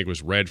face I think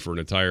was red for an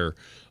entire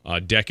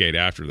decade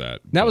after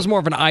that. That was more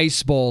of an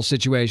ice bowl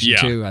situation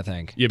too, I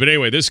think. Yeah, but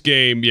anyway, this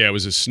game, it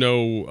was a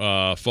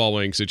snow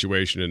falling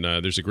situation, and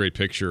there's a great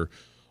picture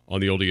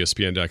on the old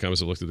ESPN.com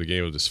as I looked at the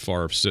game of this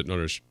Favre sitting on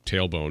his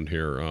tailbone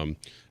here.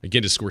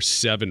 Again, to score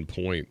 7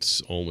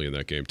 points only in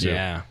that game, too.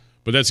 Yeah.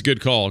 But that's a good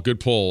call, good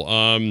pull.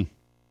 All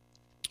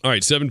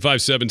right,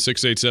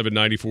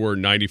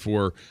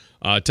 757-687-9494.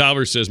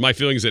 Tyler says, my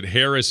feeling is that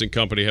Harris and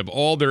company have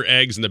all their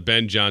eggs in the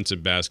Ben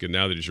Johnson basket.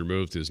 Now that he's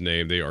removed his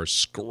name, they are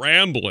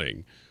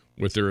scrambling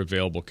with their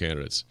available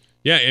candidates.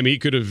 Yeah, I mean, he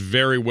could have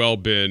very well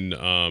been,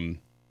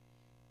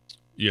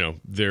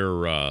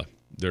 their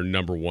their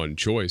number one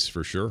choice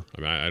for sure.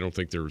 I mean, I don't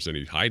think there was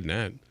any hiding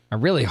that. I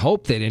really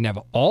hope they didn't have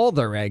all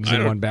their eggs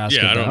in one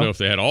basket. Yeah, I don't know if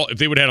they had all. If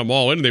they would have had them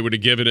all in, they would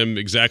have given him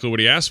exactly what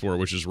he asked for,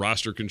 which is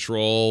roster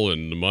control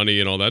and the money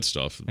and all that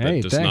stuff.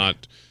 Hey, that's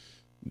not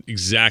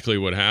exactly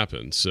what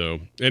happened. So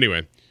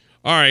anyway,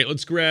 all right,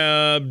 let's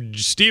grab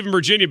Steve in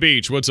Virginia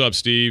Beach. What's up,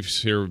 Steve?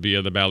 Here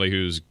via the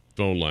Ballyhoo's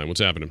phone line.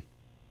 What's happening?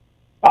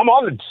 I'm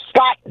on the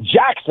Scott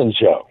Jackson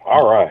show.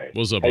 All right.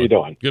 What's up? How you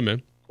doing? Good,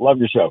 man. Love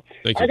your show.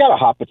 Thank you. I got a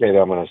hot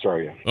potato I'm going to throw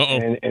you.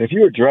 And if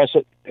you address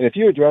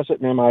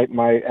it, man,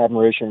 my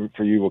admiration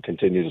for you will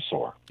continue to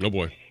soar. Oh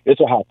boy. It's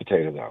a hot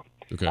potato though.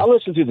 Okay. I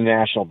listen to the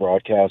national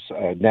broadcasts,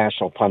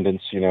 national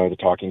pundits, the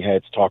talking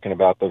heads talking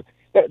about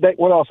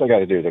what else I got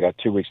to do? They got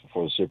 2 weeks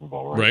before the Super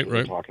Bowl, right? Right.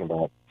 They're talking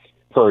about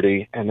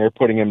Purdy, and they're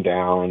putting him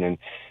down, and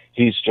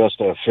he's just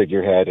a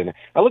figurehead. And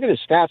I look at his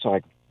stats, I'm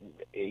like,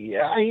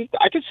 yeah,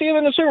 I could see him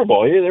in the Super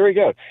Bowl. Yeah, there we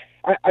go.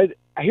 I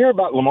hear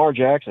about Lamar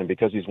Jackson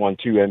because he's won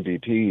 2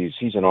 MVPs.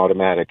 He's an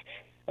automatic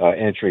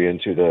entry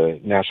into the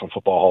National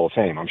Football Hall of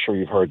Fame. I'm sure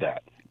you've heard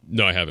that.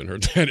 No, I haven't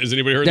heard that. Has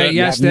anybody heard that?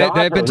 Yes,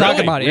 they've been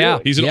talking about it. Yeah,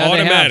 he's an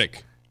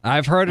automatic.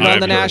 I've heard it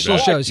on the national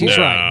shows. He's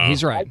right.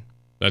 He's right.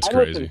 That's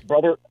crazy,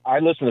 brother. I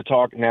listen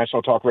to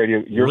National Talk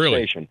Radio, your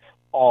station,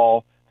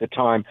 all the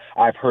time.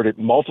 I've heard it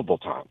multiple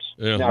times.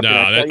 Yeah.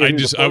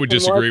 I would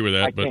disagree with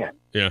that, but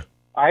yeah.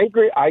 I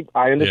agree. I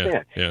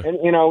understand. Yeah.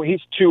 And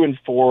he's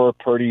 2-4.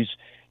 Purdy's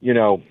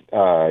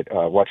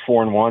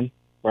 4-1,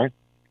 right?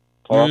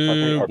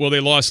 Well,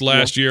 they lost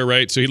last year,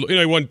 right? So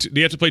he won. Did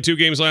he have to play 2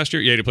 games last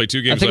year? Yeah, he played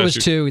 2 games. I think it was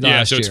 2 last year.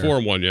 Yeah, so it's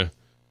 4-1. Yeah.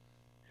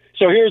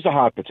 So here's the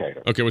hot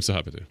potato. Okay, what's the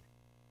hot potato?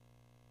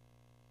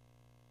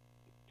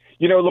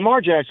 Lamar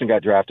Jackson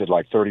got drafted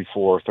like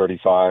 34,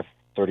 35,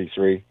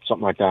 33,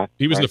 something like that.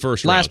 He was in the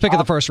first round. Last pick of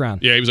the first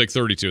round. Yeah, he was like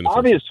 32 in the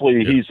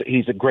Obviously, first round.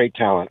 he's a great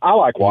talent. I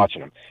like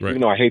watching him. Right.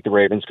 Even though I hate the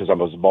Ravens because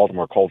I'm a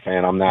Baltimore Colt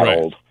fan. I'm that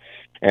old.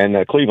 And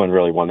Cleveland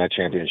really won that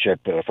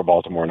championship for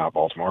Baltimore, not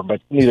Baltimore, but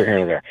neither here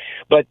nor there.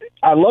 But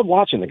I love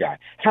watching the guy.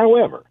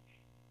 However,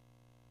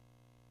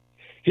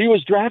 he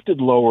was drafted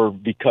lower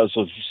because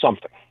of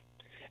something.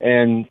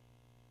 And,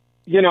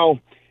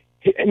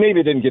 maybe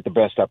he didn't get the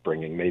best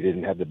upbringing. Maybe he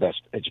didn't have the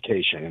best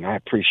education, and I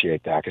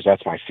appreciate that because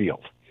that's my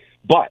field.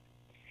 But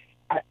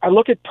I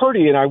look at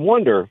Purdy, and I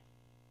wonder,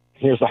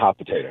 here's the hot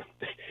potato.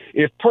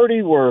 If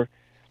Purdy were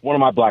one of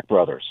my black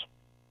brothers,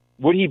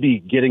 would he be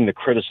getting the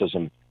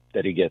criticism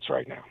that he gets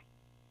right now?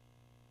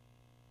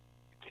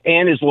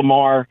 And is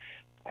Lamar...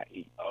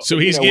 So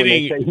he's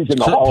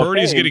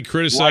Purdy's getting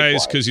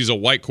criticized because he's a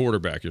white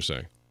quarterback, you're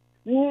saying?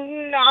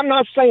 No, I'm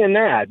not saying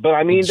that, but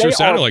I mean, it sure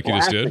sounded like you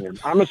just did. Him.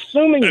 I'm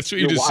assuming that's what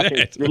you just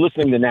said. You're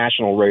listening to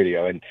national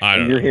radio, and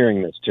you're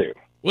hearing this too.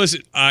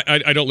 Listen,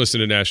 I don't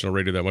listen to national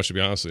radio that much, to be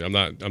honest with you.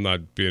 I'm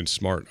not being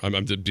smart.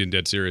 I'm being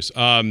dead serious.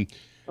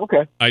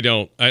 Okay. I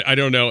don't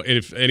know. And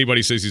if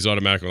anybody says he's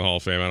automatic in the Hall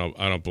of Fame,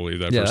 I don't believe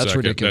that for a second.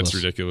 Ridiculous.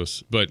 That's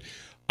ridiculous. But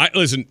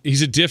listen,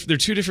 they're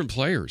 2 different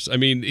players. I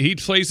mean, he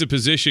plays the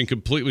position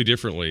completely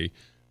differently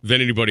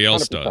than anybody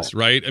else 100%. does,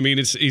 right? I mean,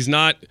 he's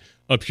not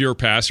a pure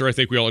passer. I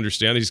think we all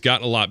understand that. He's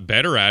gotten a lot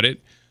better at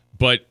it,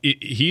 but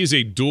he is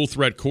a dual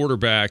threat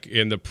quarterback.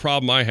 And the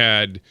problem I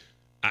had,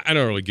 I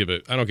don't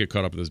get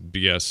caught up in this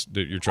BS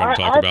that you're trying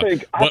to talk about.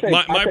 But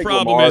my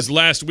problem is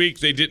last week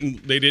they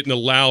didn't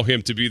allow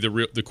him to be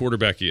the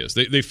quarterback he is.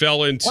 They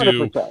fell into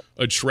 100%.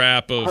 a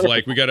trap of 100%.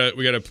 Like we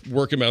gotta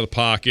work him out of the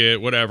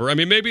pocket, whatever. I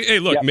mean, maybe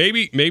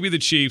the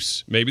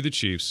Chiefs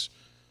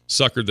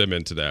suckered them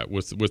into that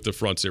with the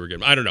fronts they were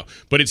getting. I don't know,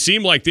 but it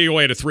seemed like they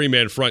only had a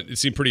 3-man front. It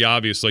seemed pretty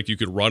obvious, like you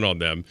could run on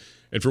them,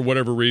 and for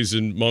whatever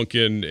reason,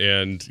 Monken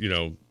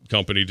and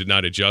company did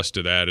not adjust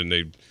to that, and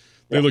they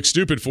look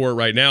stupid for it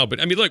right now.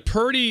 But I mean, look,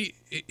 Purdy,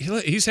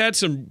 he's had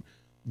some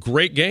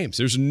great games.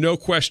 There's no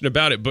question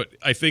about it. But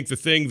I think the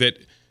thing that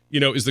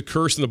is the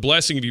curse and the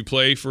blessing if you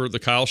play for the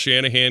Kyle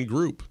Shanahan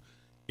group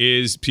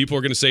is people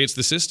are going to say it's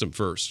the system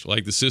first.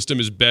 Like the system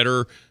is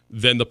better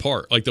than the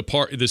part. Like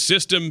the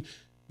system.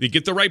 They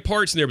get the right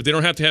parts in there, but they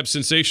don't have to have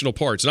sensational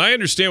parts. And I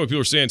understand what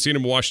people are saying, seeing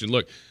him in Washington.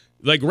 Look,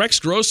 like Rex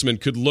Grossman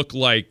could look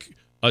like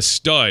a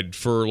stud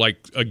for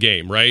like a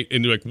game, right?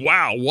 And you're like,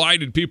 wow, why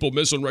did people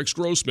miss on Rex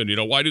Grossman?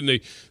 Why didn't they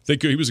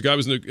think he was a guy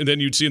and then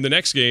you'd see in the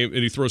next game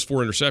and he throws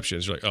 4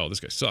 interceptions. You're like, oh, this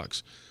guy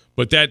sucks.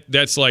 But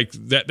that's like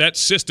that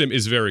system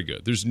is very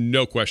good. There's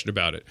no question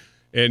about it.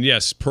 And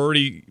yes,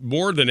 Purdy,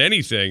 more than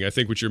anything, I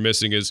think what you're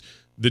missing is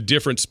the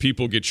difference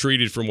people get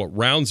treated from what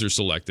rounds they're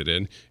selected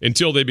in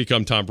until they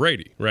become Tom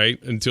Brady,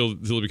 right? Until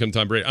they become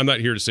Tom Brady. I'm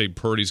not here to say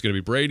Purdy's going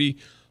to be Brady.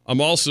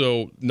 I'm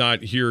also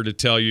not here to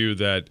tell you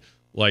that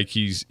like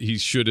he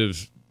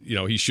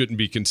shouldn't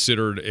be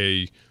considered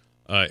a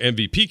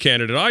MVP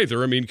candidate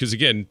either. I mean, because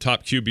again,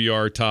 top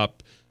QBR,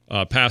 top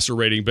passer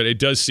rating, but it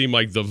does seem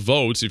like the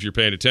votes, if you're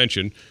paying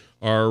attention,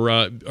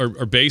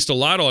 are based a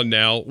lot on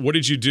now, what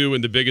did you do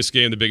in the biggest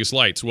game, the biggest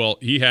lights? Well,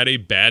 he had a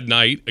bad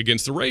night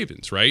against the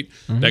Ravens, right?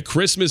 Mm-hmm. That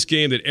Christmas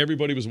game that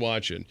everybody was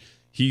watching,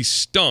 he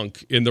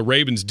stunk and the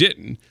Ravens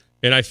didn't.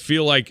 And I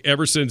feel like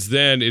ever since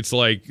then, it's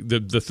like the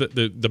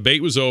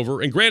debate was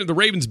over. And granted, the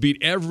Ravens beat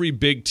every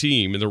big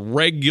team in the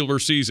regular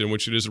season,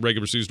 which it is a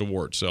regular season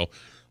award. So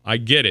I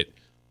get it.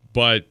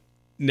 But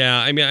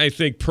now, I mean, I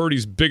think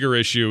Purdy's bigger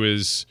issue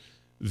is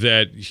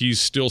that he's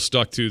still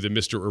stuck to the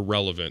Mr.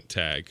 Irrelevant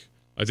tag.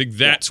 I think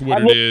that's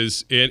what it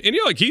is. And you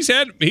know, like he's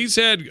had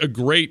a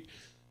great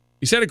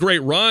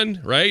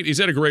run, right? He's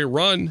had a great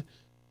run,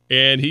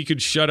 and he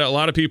could shut a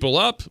lot of people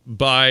up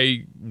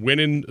by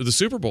winning the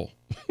Super Bowl.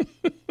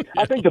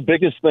 I think the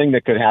biggest thing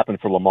that could happen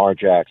for Lamar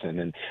Jackson,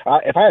 and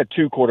if I had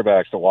two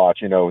quarterbacks to watch,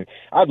 you know,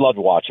 I'd love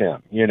to watch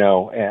him, you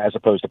know, as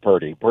opposed to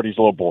Purdy. Purdy's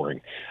a little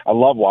boring. I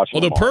love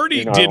watching Lamar. Lamar.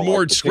 Purdy did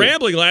more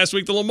scrambling last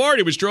week than Lamar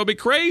did, which drove me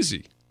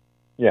crazy.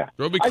 Yeah.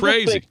 Drove me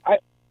crazy.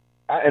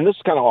 And this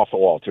is kind of off the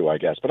wall, too, I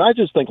guess, but I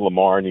just think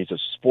Lamar needs a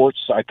sports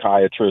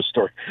psychiatrist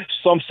or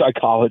some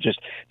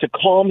psychologist to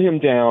calm him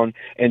down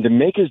and to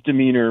make his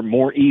demeanor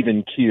more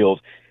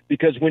even-keeled.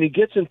 Because when he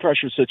gets in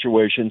pressure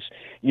situations,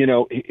 you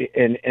know,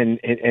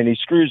 and he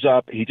screws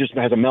up, he just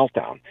has a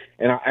meltdown,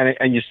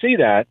 and you see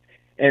that,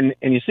 and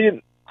you see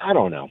it. I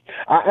don't know.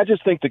 I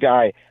just think the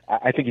guy.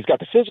 I think he's got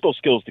the physical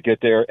skills to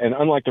get there. And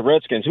unlike the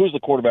Redskins, who was the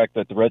quarterback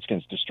that the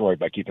Redskins destroyed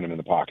by keeping him in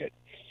the pocket?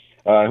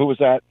 Who was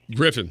that?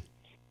 Griffin.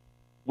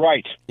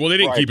 Right. Well, they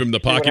didn't keep him in the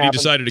pocket. He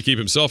decided to keep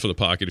himself in the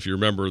pocket. If you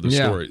remember the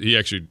story, he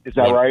actually is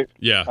that right?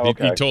 Yeah,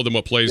 okay. He told them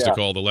what plays to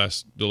call the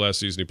last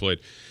season he played.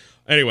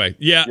 Anyway,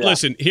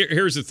 listen,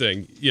 here's the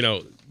thing. You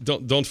know,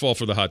 don't fall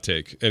for the hot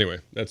take. Anyway,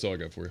 that's all I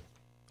got for you.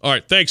 All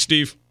right, thanks,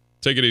 Steve.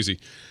 Take it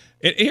easy.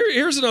 And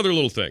here's another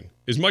little thing.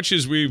 As much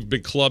as we've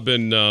been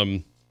clubbing,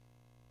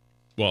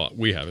 well,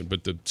 we haven't,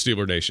 but the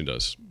Steeler Nation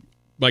does.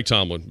 Mike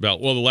Tomlin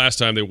about, well, the last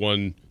time they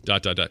won ...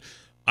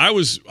 I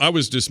was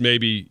just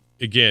maybe,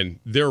 again,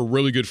 they're a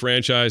really good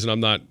franchise,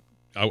 and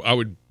I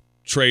would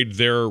trade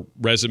their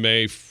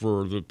resume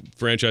for the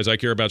franchise I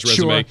care about's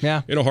resume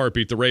in a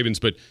heartbeat, the Ravens.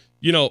 But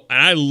you know,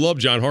 I love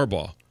John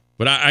Harbaugh,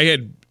 but I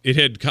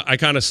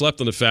kind of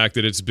slept on the fact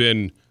that it's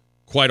been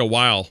quite a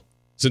while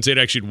since they'd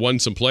actually won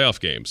some playoff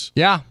games.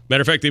 Yeah.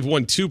 Matter of fact, they've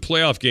won 2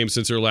 playoff games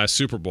since their last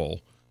Super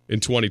Bowl in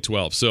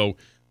 2012. So,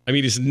 I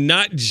mean, it's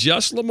not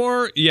just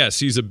Lamar. Yes,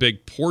 he's a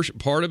big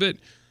part of it.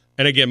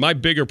 And again, my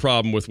bigger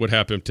problem with what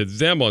happened to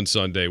them on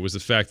Sunday was the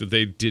fact that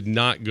they did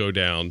not go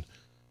down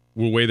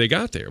the way they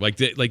got there. Like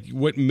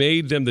what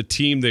made them the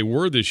team they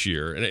were this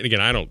year. And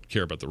again, I don't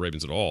care about the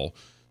Ravens at all.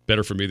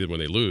 Better for me than when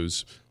they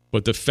lose.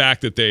 But the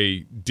fact that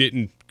they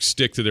didn't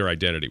stick to their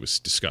identity was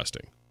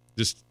disgusting.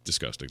 Just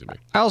disgusting to me.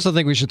 I also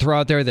think we should throw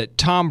out there that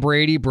Tom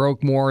Brady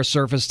broke more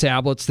Surface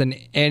tablets than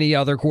any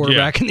other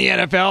quarterback in the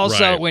NFL. Right.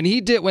 So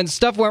when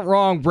stuff went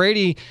wrong,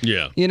 Brady,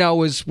 you know,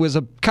 was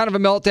a kind of a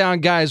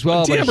meltdown guy as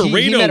well. Dan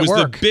Marino was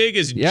the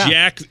biggest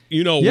jack,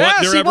 you know,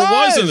 what there ever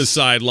was on the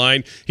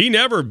sideline. He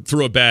never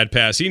threw a bad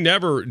pass. He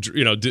never,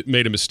 you know,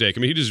 made a mistake. I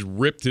mean, he just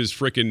ripped his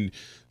freaking,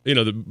 you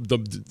know,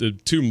 the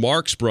 2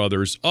 Marks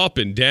brothers up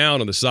and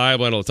down on the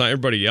sideline all the time.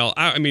 Everybody yelled.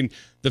 I mean,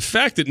 the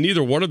fact that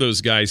neither one of those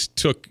guys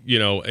took, you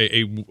know,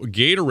 a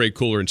Gatorade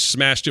cooler and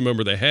smashed him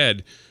over the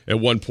head at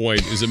one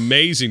point is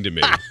amazing to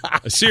me.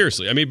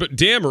 Seriously. I mean, but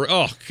Dammer,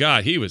 oh,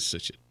 God, he was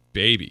such a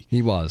baby.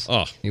 He was.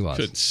 Oh, he was.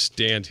 Couldn't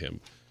stand him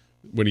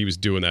when he was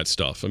doing that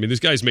stuff. I mean, this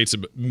guy's made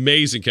some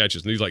amazing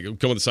catches, and he's like,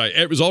 come on the side.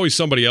 It was always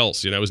somebody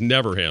else, you know. It was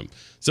never him.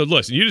 So,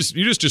 listen, you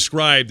just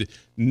described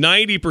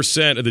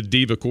 90% of the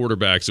diva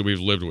quarterbacks that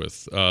we've lived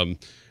with.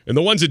 And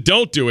the ones that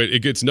don't do it, it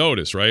gets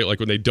noticed, right? Like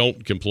when they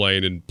don't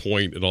complain and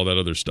point and all that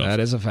other stuff.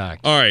 That is a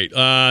fact. All right.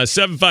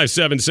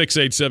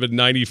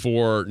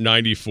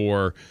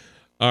 757-687-9494.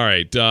 All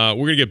right. We're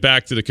going to get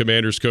back to the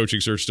Commanders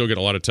coaching search. Still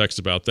getting a lot of texts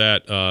about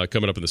that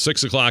coming up in the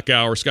 6 o'clock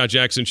hour. Scott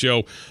Jackson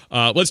Show.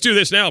 Let's do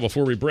this now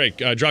before we break.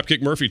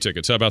 Dropkick Murphy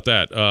tickets. How about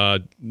that?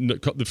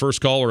 The first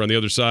caller on the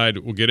other side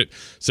will get it.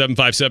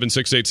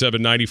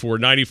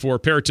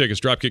 757-687-9494. Pair of tickets.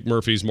 Dropkick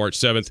Murphy's March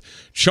 7th.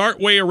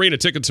 Chartway Arena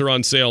tickets are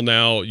on sale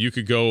now. You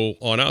could go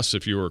on us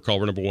if you were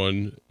caller number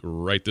 1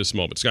 right this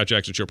moment. Scott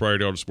Jackson Show,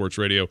 Priority Auto Sports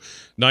Radio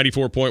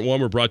 94.1.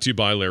 We're brought to you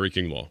by Larry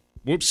King Law.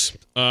 Whoops.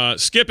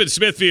 Skip at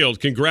Smithfield.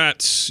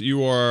 Congrats.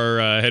 You are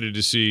headed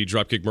to see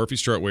Dropkick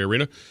Murphy's Chartway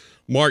Arena.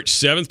 March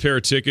 7th. Pair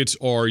of tickets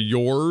are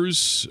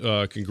yours.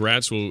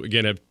 Congrats. We'll,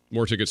 again, have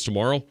more tickets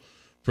tomorrow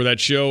for that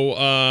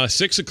show.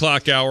 6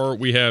 o'clock hour,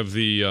 we have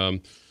the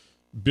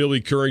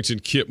Billy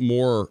Currington, Kip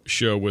Moore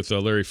show with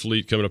Larry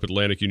Fleet coming up at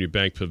Atlantic Union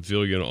Bank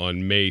Pavilion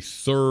on May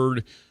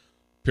 3rd.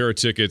 Pair of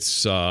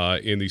tickets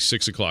in the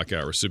 6 o'clock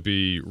hour, so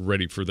be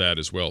ready for that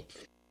as well.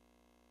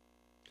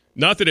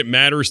 Not that it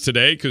matters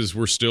today because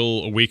we're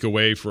still a week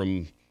away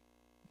from,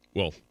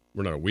 well,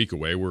 we're not a week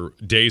away. We're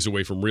days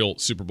away from real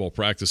Super Bowl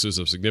practices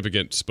of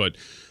significance, but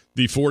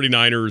the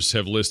 49ers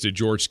have listed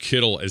George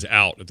Kittle as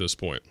out at this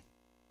point.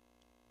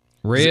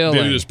 Really?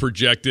 They do this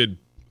projected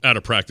out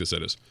of practice,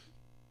 that is.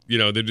 You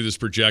know, they do this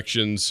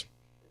projections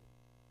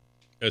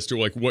as to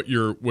like what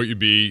you'd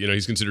be, you know,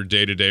 he's considered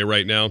day-to-day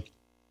right now.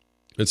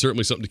 It's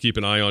certainly something to keep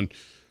an eye on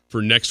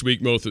for next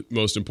week,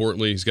 most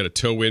importantly. He's got a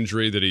toe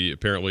injury that he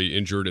apparently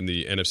injured in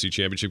the NFC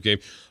Championship game.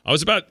 I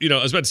was about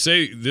to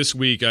say this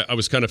week, I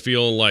was kind of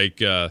feeling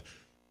like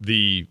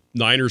the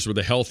Niners were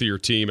the healthier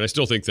team. And I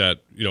still think that,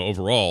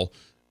 overall,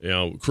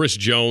 Chris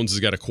Jones has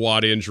got a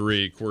quad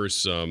injury. Of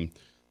course,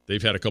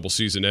 they've had a couple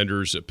season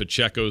enders.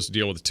 Pacheco's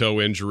dealing with a toe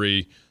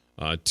injury.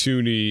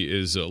 Tooney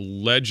is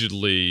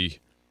allegedly,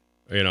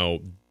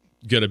 going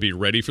to be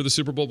ready for the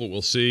Super Bowl, but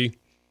we'll see.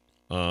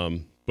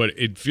 But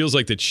it feels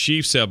like the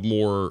Chiefs have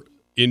more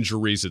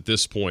injuries at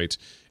this point.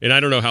 And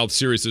I don't know how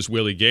serious this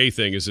Willie Gay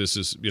thing is. This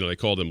is, they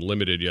called him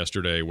limited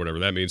yesterday, whatever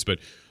that means. But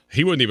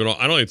he wouldn't even,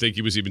 I don't even think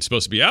he was even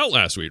supposed to be out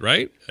last week,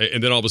 right?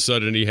 And then all of a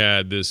sudden he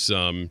had this,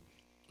 this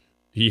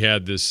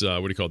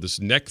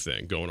neck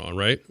thing going on,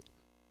 right?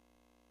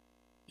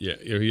 Yeah,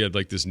 he had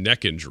like this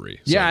neck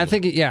injury. Yeah, I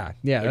think, that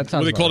sounds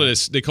well,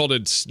 right. They called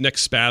it neck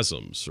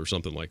spasms or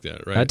something like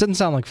that, right? That doesn't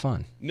sound like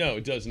fun. No,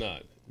 it does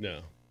not.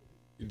 No.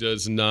 It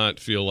does not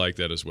feel like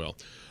that as well.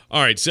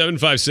 All right,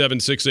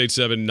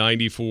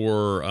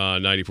 757-687-9494,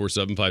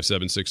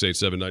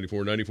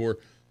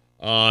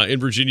 757-687-9494. In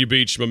Virginia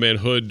Beach, my man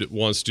Hood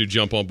wants to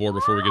jump on board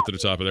before we get to the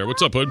top of there.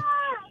 What's up, Hood?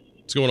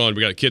 What's going on?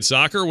 We got kid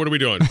soccer? What are we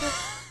doing?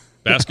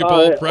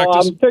 Basketball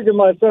practice? I'm picking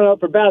my son up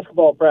for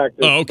basketball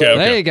practice. Oh, okay.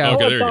 There you go.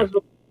 Okay, there you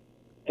go.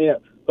 Yeah,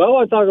 but I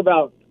want to talk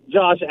about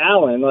Josh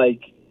Allen,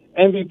 like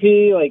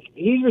MVP. Like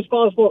he's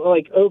responsible for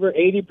like over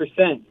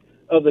 80%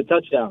 of the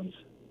touchdowns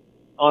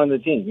on the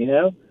team.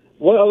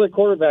 What other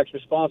quarterback's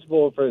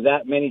responsible for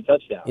that many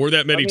touchdowns? Or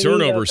that many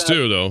turnovers,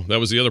 too, though. That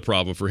was the other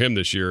problem for him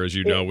this year, as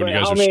you know, when you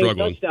guys are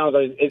struggling. How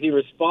many touchdowns is he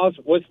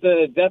responsible? What's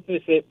the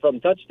deficit from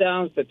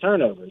touchdowns to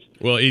turnovers?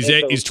 Well,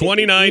 he's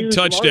 29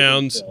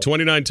 touchdowns,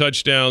 29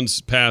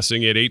 touchdowns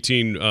passing at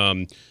 18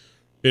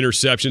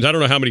 interceptions. I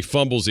don't know how many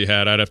fumbles he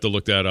had. I'd have to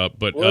look that up.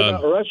 But what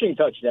about rushing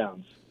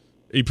touchdowns?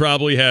 He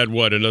probably had,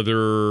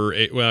 another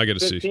 8? Well, I got to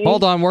see.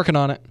 Hold on, working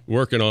on it.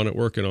 Working on it.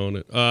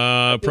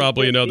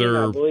 Probably 15,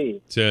 another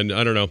 10.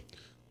 I don't know.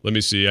 Let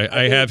me see.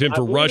 I have him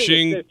for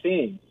rushing.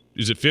 15.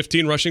 Is it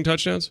 15 rushing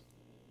touchdowns?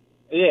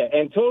 Yeah,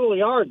 and total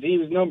yards, he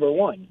was number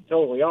 1.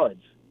 Total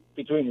yards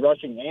between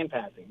rushing and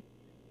passing.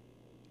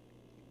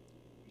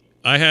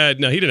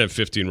 He didn't have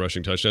 15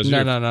 rushing touchdowns.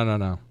 No.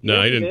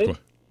 No, he didn't.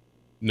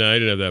 No, I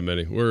didn't have that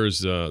many.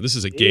 This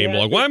is a game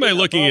log. Why am I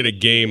looking at a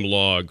game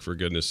log, for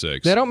goodness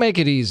sakes? They don't make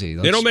it easy.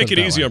 They don't make it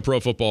easy on Pro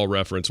Football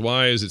Reference.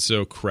 Why is it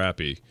so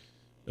crappy?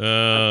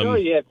 I know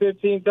he had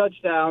 15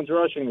 touchdowns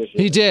rushing this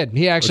year. He did.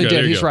 He actually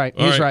did. He's right.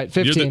 He's right.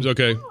 15.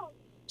 Okay.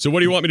 So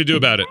what do you want me to do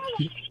about it?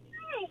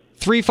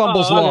 3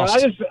 fumbles lost.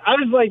 I just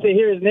like to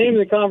hear his name in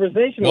the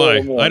conversation a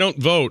little more. I don't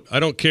vote.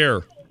 I don't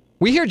care.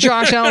 We hear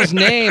Josh Allen's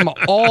name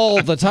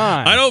all the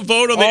time. I don't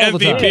vote on the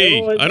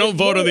MVP. I don't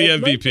vote on the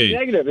MVP.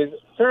 Negative. It's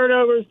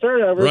turnovers.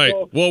 Right.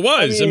 Well, it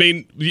was. I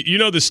mean, you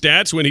know the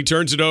stats. When he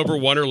turns it over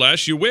 1 or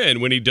less, you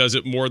win. When he does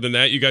it more than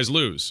that, you guys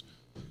lose.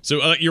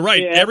 So you're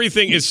right. Yeah.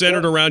 Everything is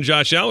centered around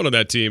Josh Allen on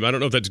that team. I don't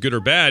know if that's good or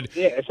bad.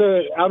 Yeah.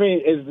 So I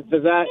mean, is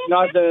that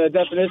not the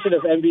definition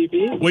of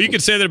MVP? Well, you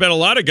could say that about a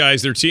lot of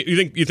guys. Their team.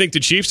 You think the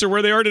Chiefs are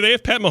where they are today?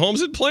 If Pat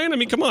Mahomes is playing, I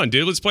mean, come on,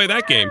 dude. Let's play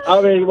that game.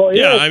 I mean, well,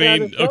 yeah. I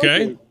mean,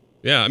 okay.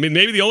 Yeah. I mean,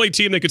 maybe the only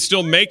team that could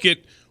still make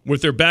it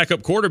with their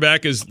backup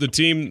quarterback is the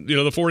team, the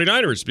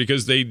 49ers,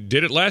 because they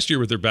did it last year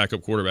with their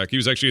backup quarterback. He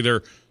was actually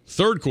their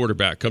third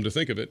quarterback, come to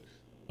think of it,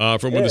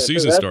 from when the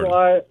season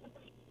started.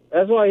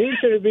 That's why he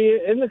should be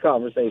in the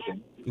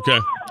conversation. Okay.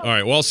 All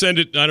right. Well, I'll send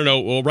it. I don't know.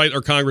 We'll write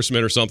our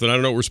congressman or something. I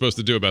don't know what we're supposed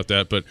to do about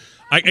that. But,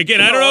 I don't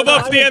know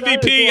about the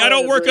MVP. I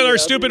don't work on our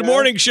stupid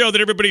morning show that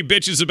everybody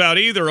bitches about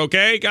either,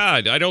 okay?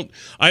 God, I don't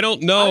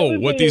know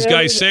what these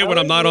guys say when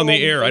I'm not on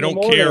the air. I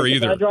don't care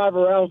either. I drive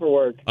around for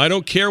work. I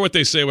don't care what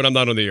they say when I'm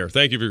not on the air.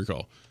 Thank you for your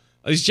call.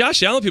 These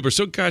Josh Allen people are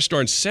so gosh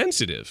darn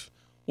sensitive.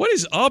 What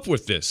is up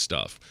with this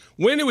stuff?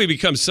 When do we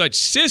become such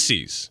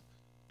sissies?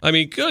 I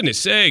mean, goodness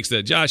sakes,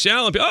 that Josh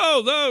Allen.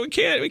 Oh, no, we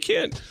can't.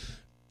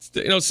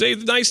 Say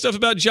the nice stuff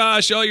about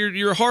Josh. Oh,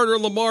 you're harder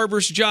on Lamar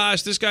versus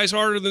Josh. This guy's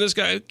harder than this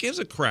guy. Who gives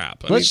a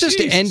crap? Let's just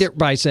end it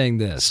by saying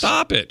this.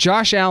 Stop it.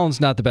 Josh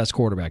Allen's not the best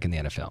quarterback in the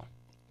NFL.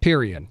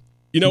 Period.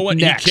 You know what?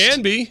 Next. He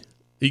can be.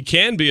 He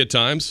can be at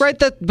times. Right.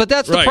 But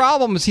that's the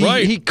problem. Is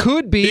he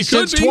could be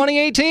since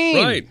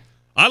 2018. Right.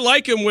 I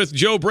like him with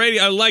Joe Brady.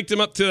 I liked him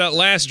up to that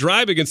last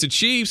drive against the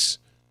Chiefs.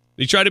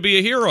 He tried to be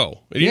a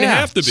hero. He didn't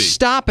have to be.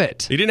 Stop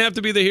it. He didn't have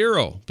to be the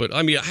hero. But,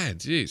 I mean,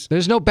 jeez.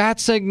 There's no bat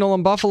signal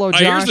in Buffalo, Josh.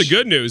 Here's the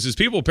good news is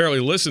people apparently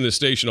listen to this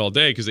station all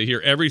day because they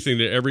hear everything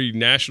that every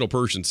national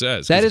person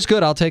says. That is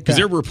good. I'll take that. Because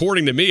they're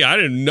reporting to me. I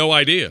had no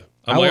idea.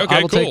 I'm like, okay,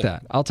 I will cool. take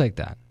that. I'll take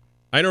that.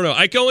 I don't know.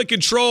 I can only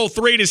control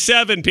 3 to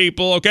 7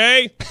 people,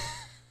 okay?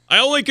 I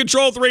only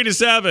control 3 to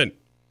 7.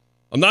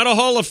 I'm not a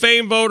Hall of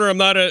Fame voter. I'm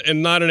not an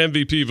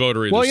MVP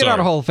voter either. Well, you're not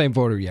a Hall of Fame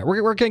voter yet.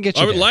 We're going to get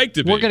you I would like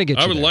to be. We're going to get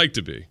you I would like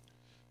to be.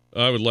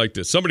 I would like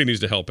this. Somebody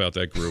needs to help out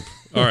that group.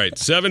 All right,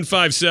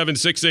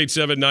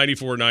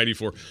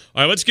 757-687-9494. All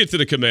right, let's get to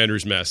the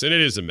Commanders' mess, and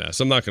it is a mess.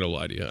 I'm not going to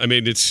lie to you. I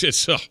mean, it's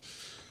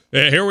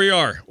here we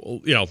are.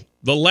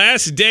 The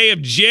last day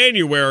of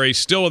January,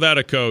 still without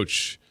a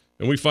coach.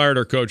 And we fired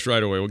our coach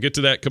right away. We'll get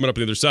to that coming up on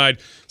the other side.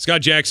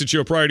 Scott Jackson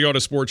Show, Priority Auto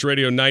Sports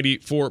Radio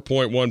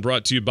 94.1,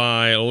 brought to you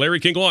by Larry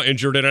King Law.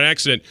 Injured in an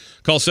accident.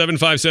 Call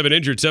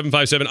 757-INJURED,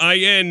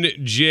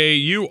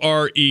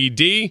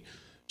 757-INJURED.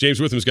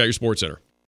 James Witham's got your Sports Center.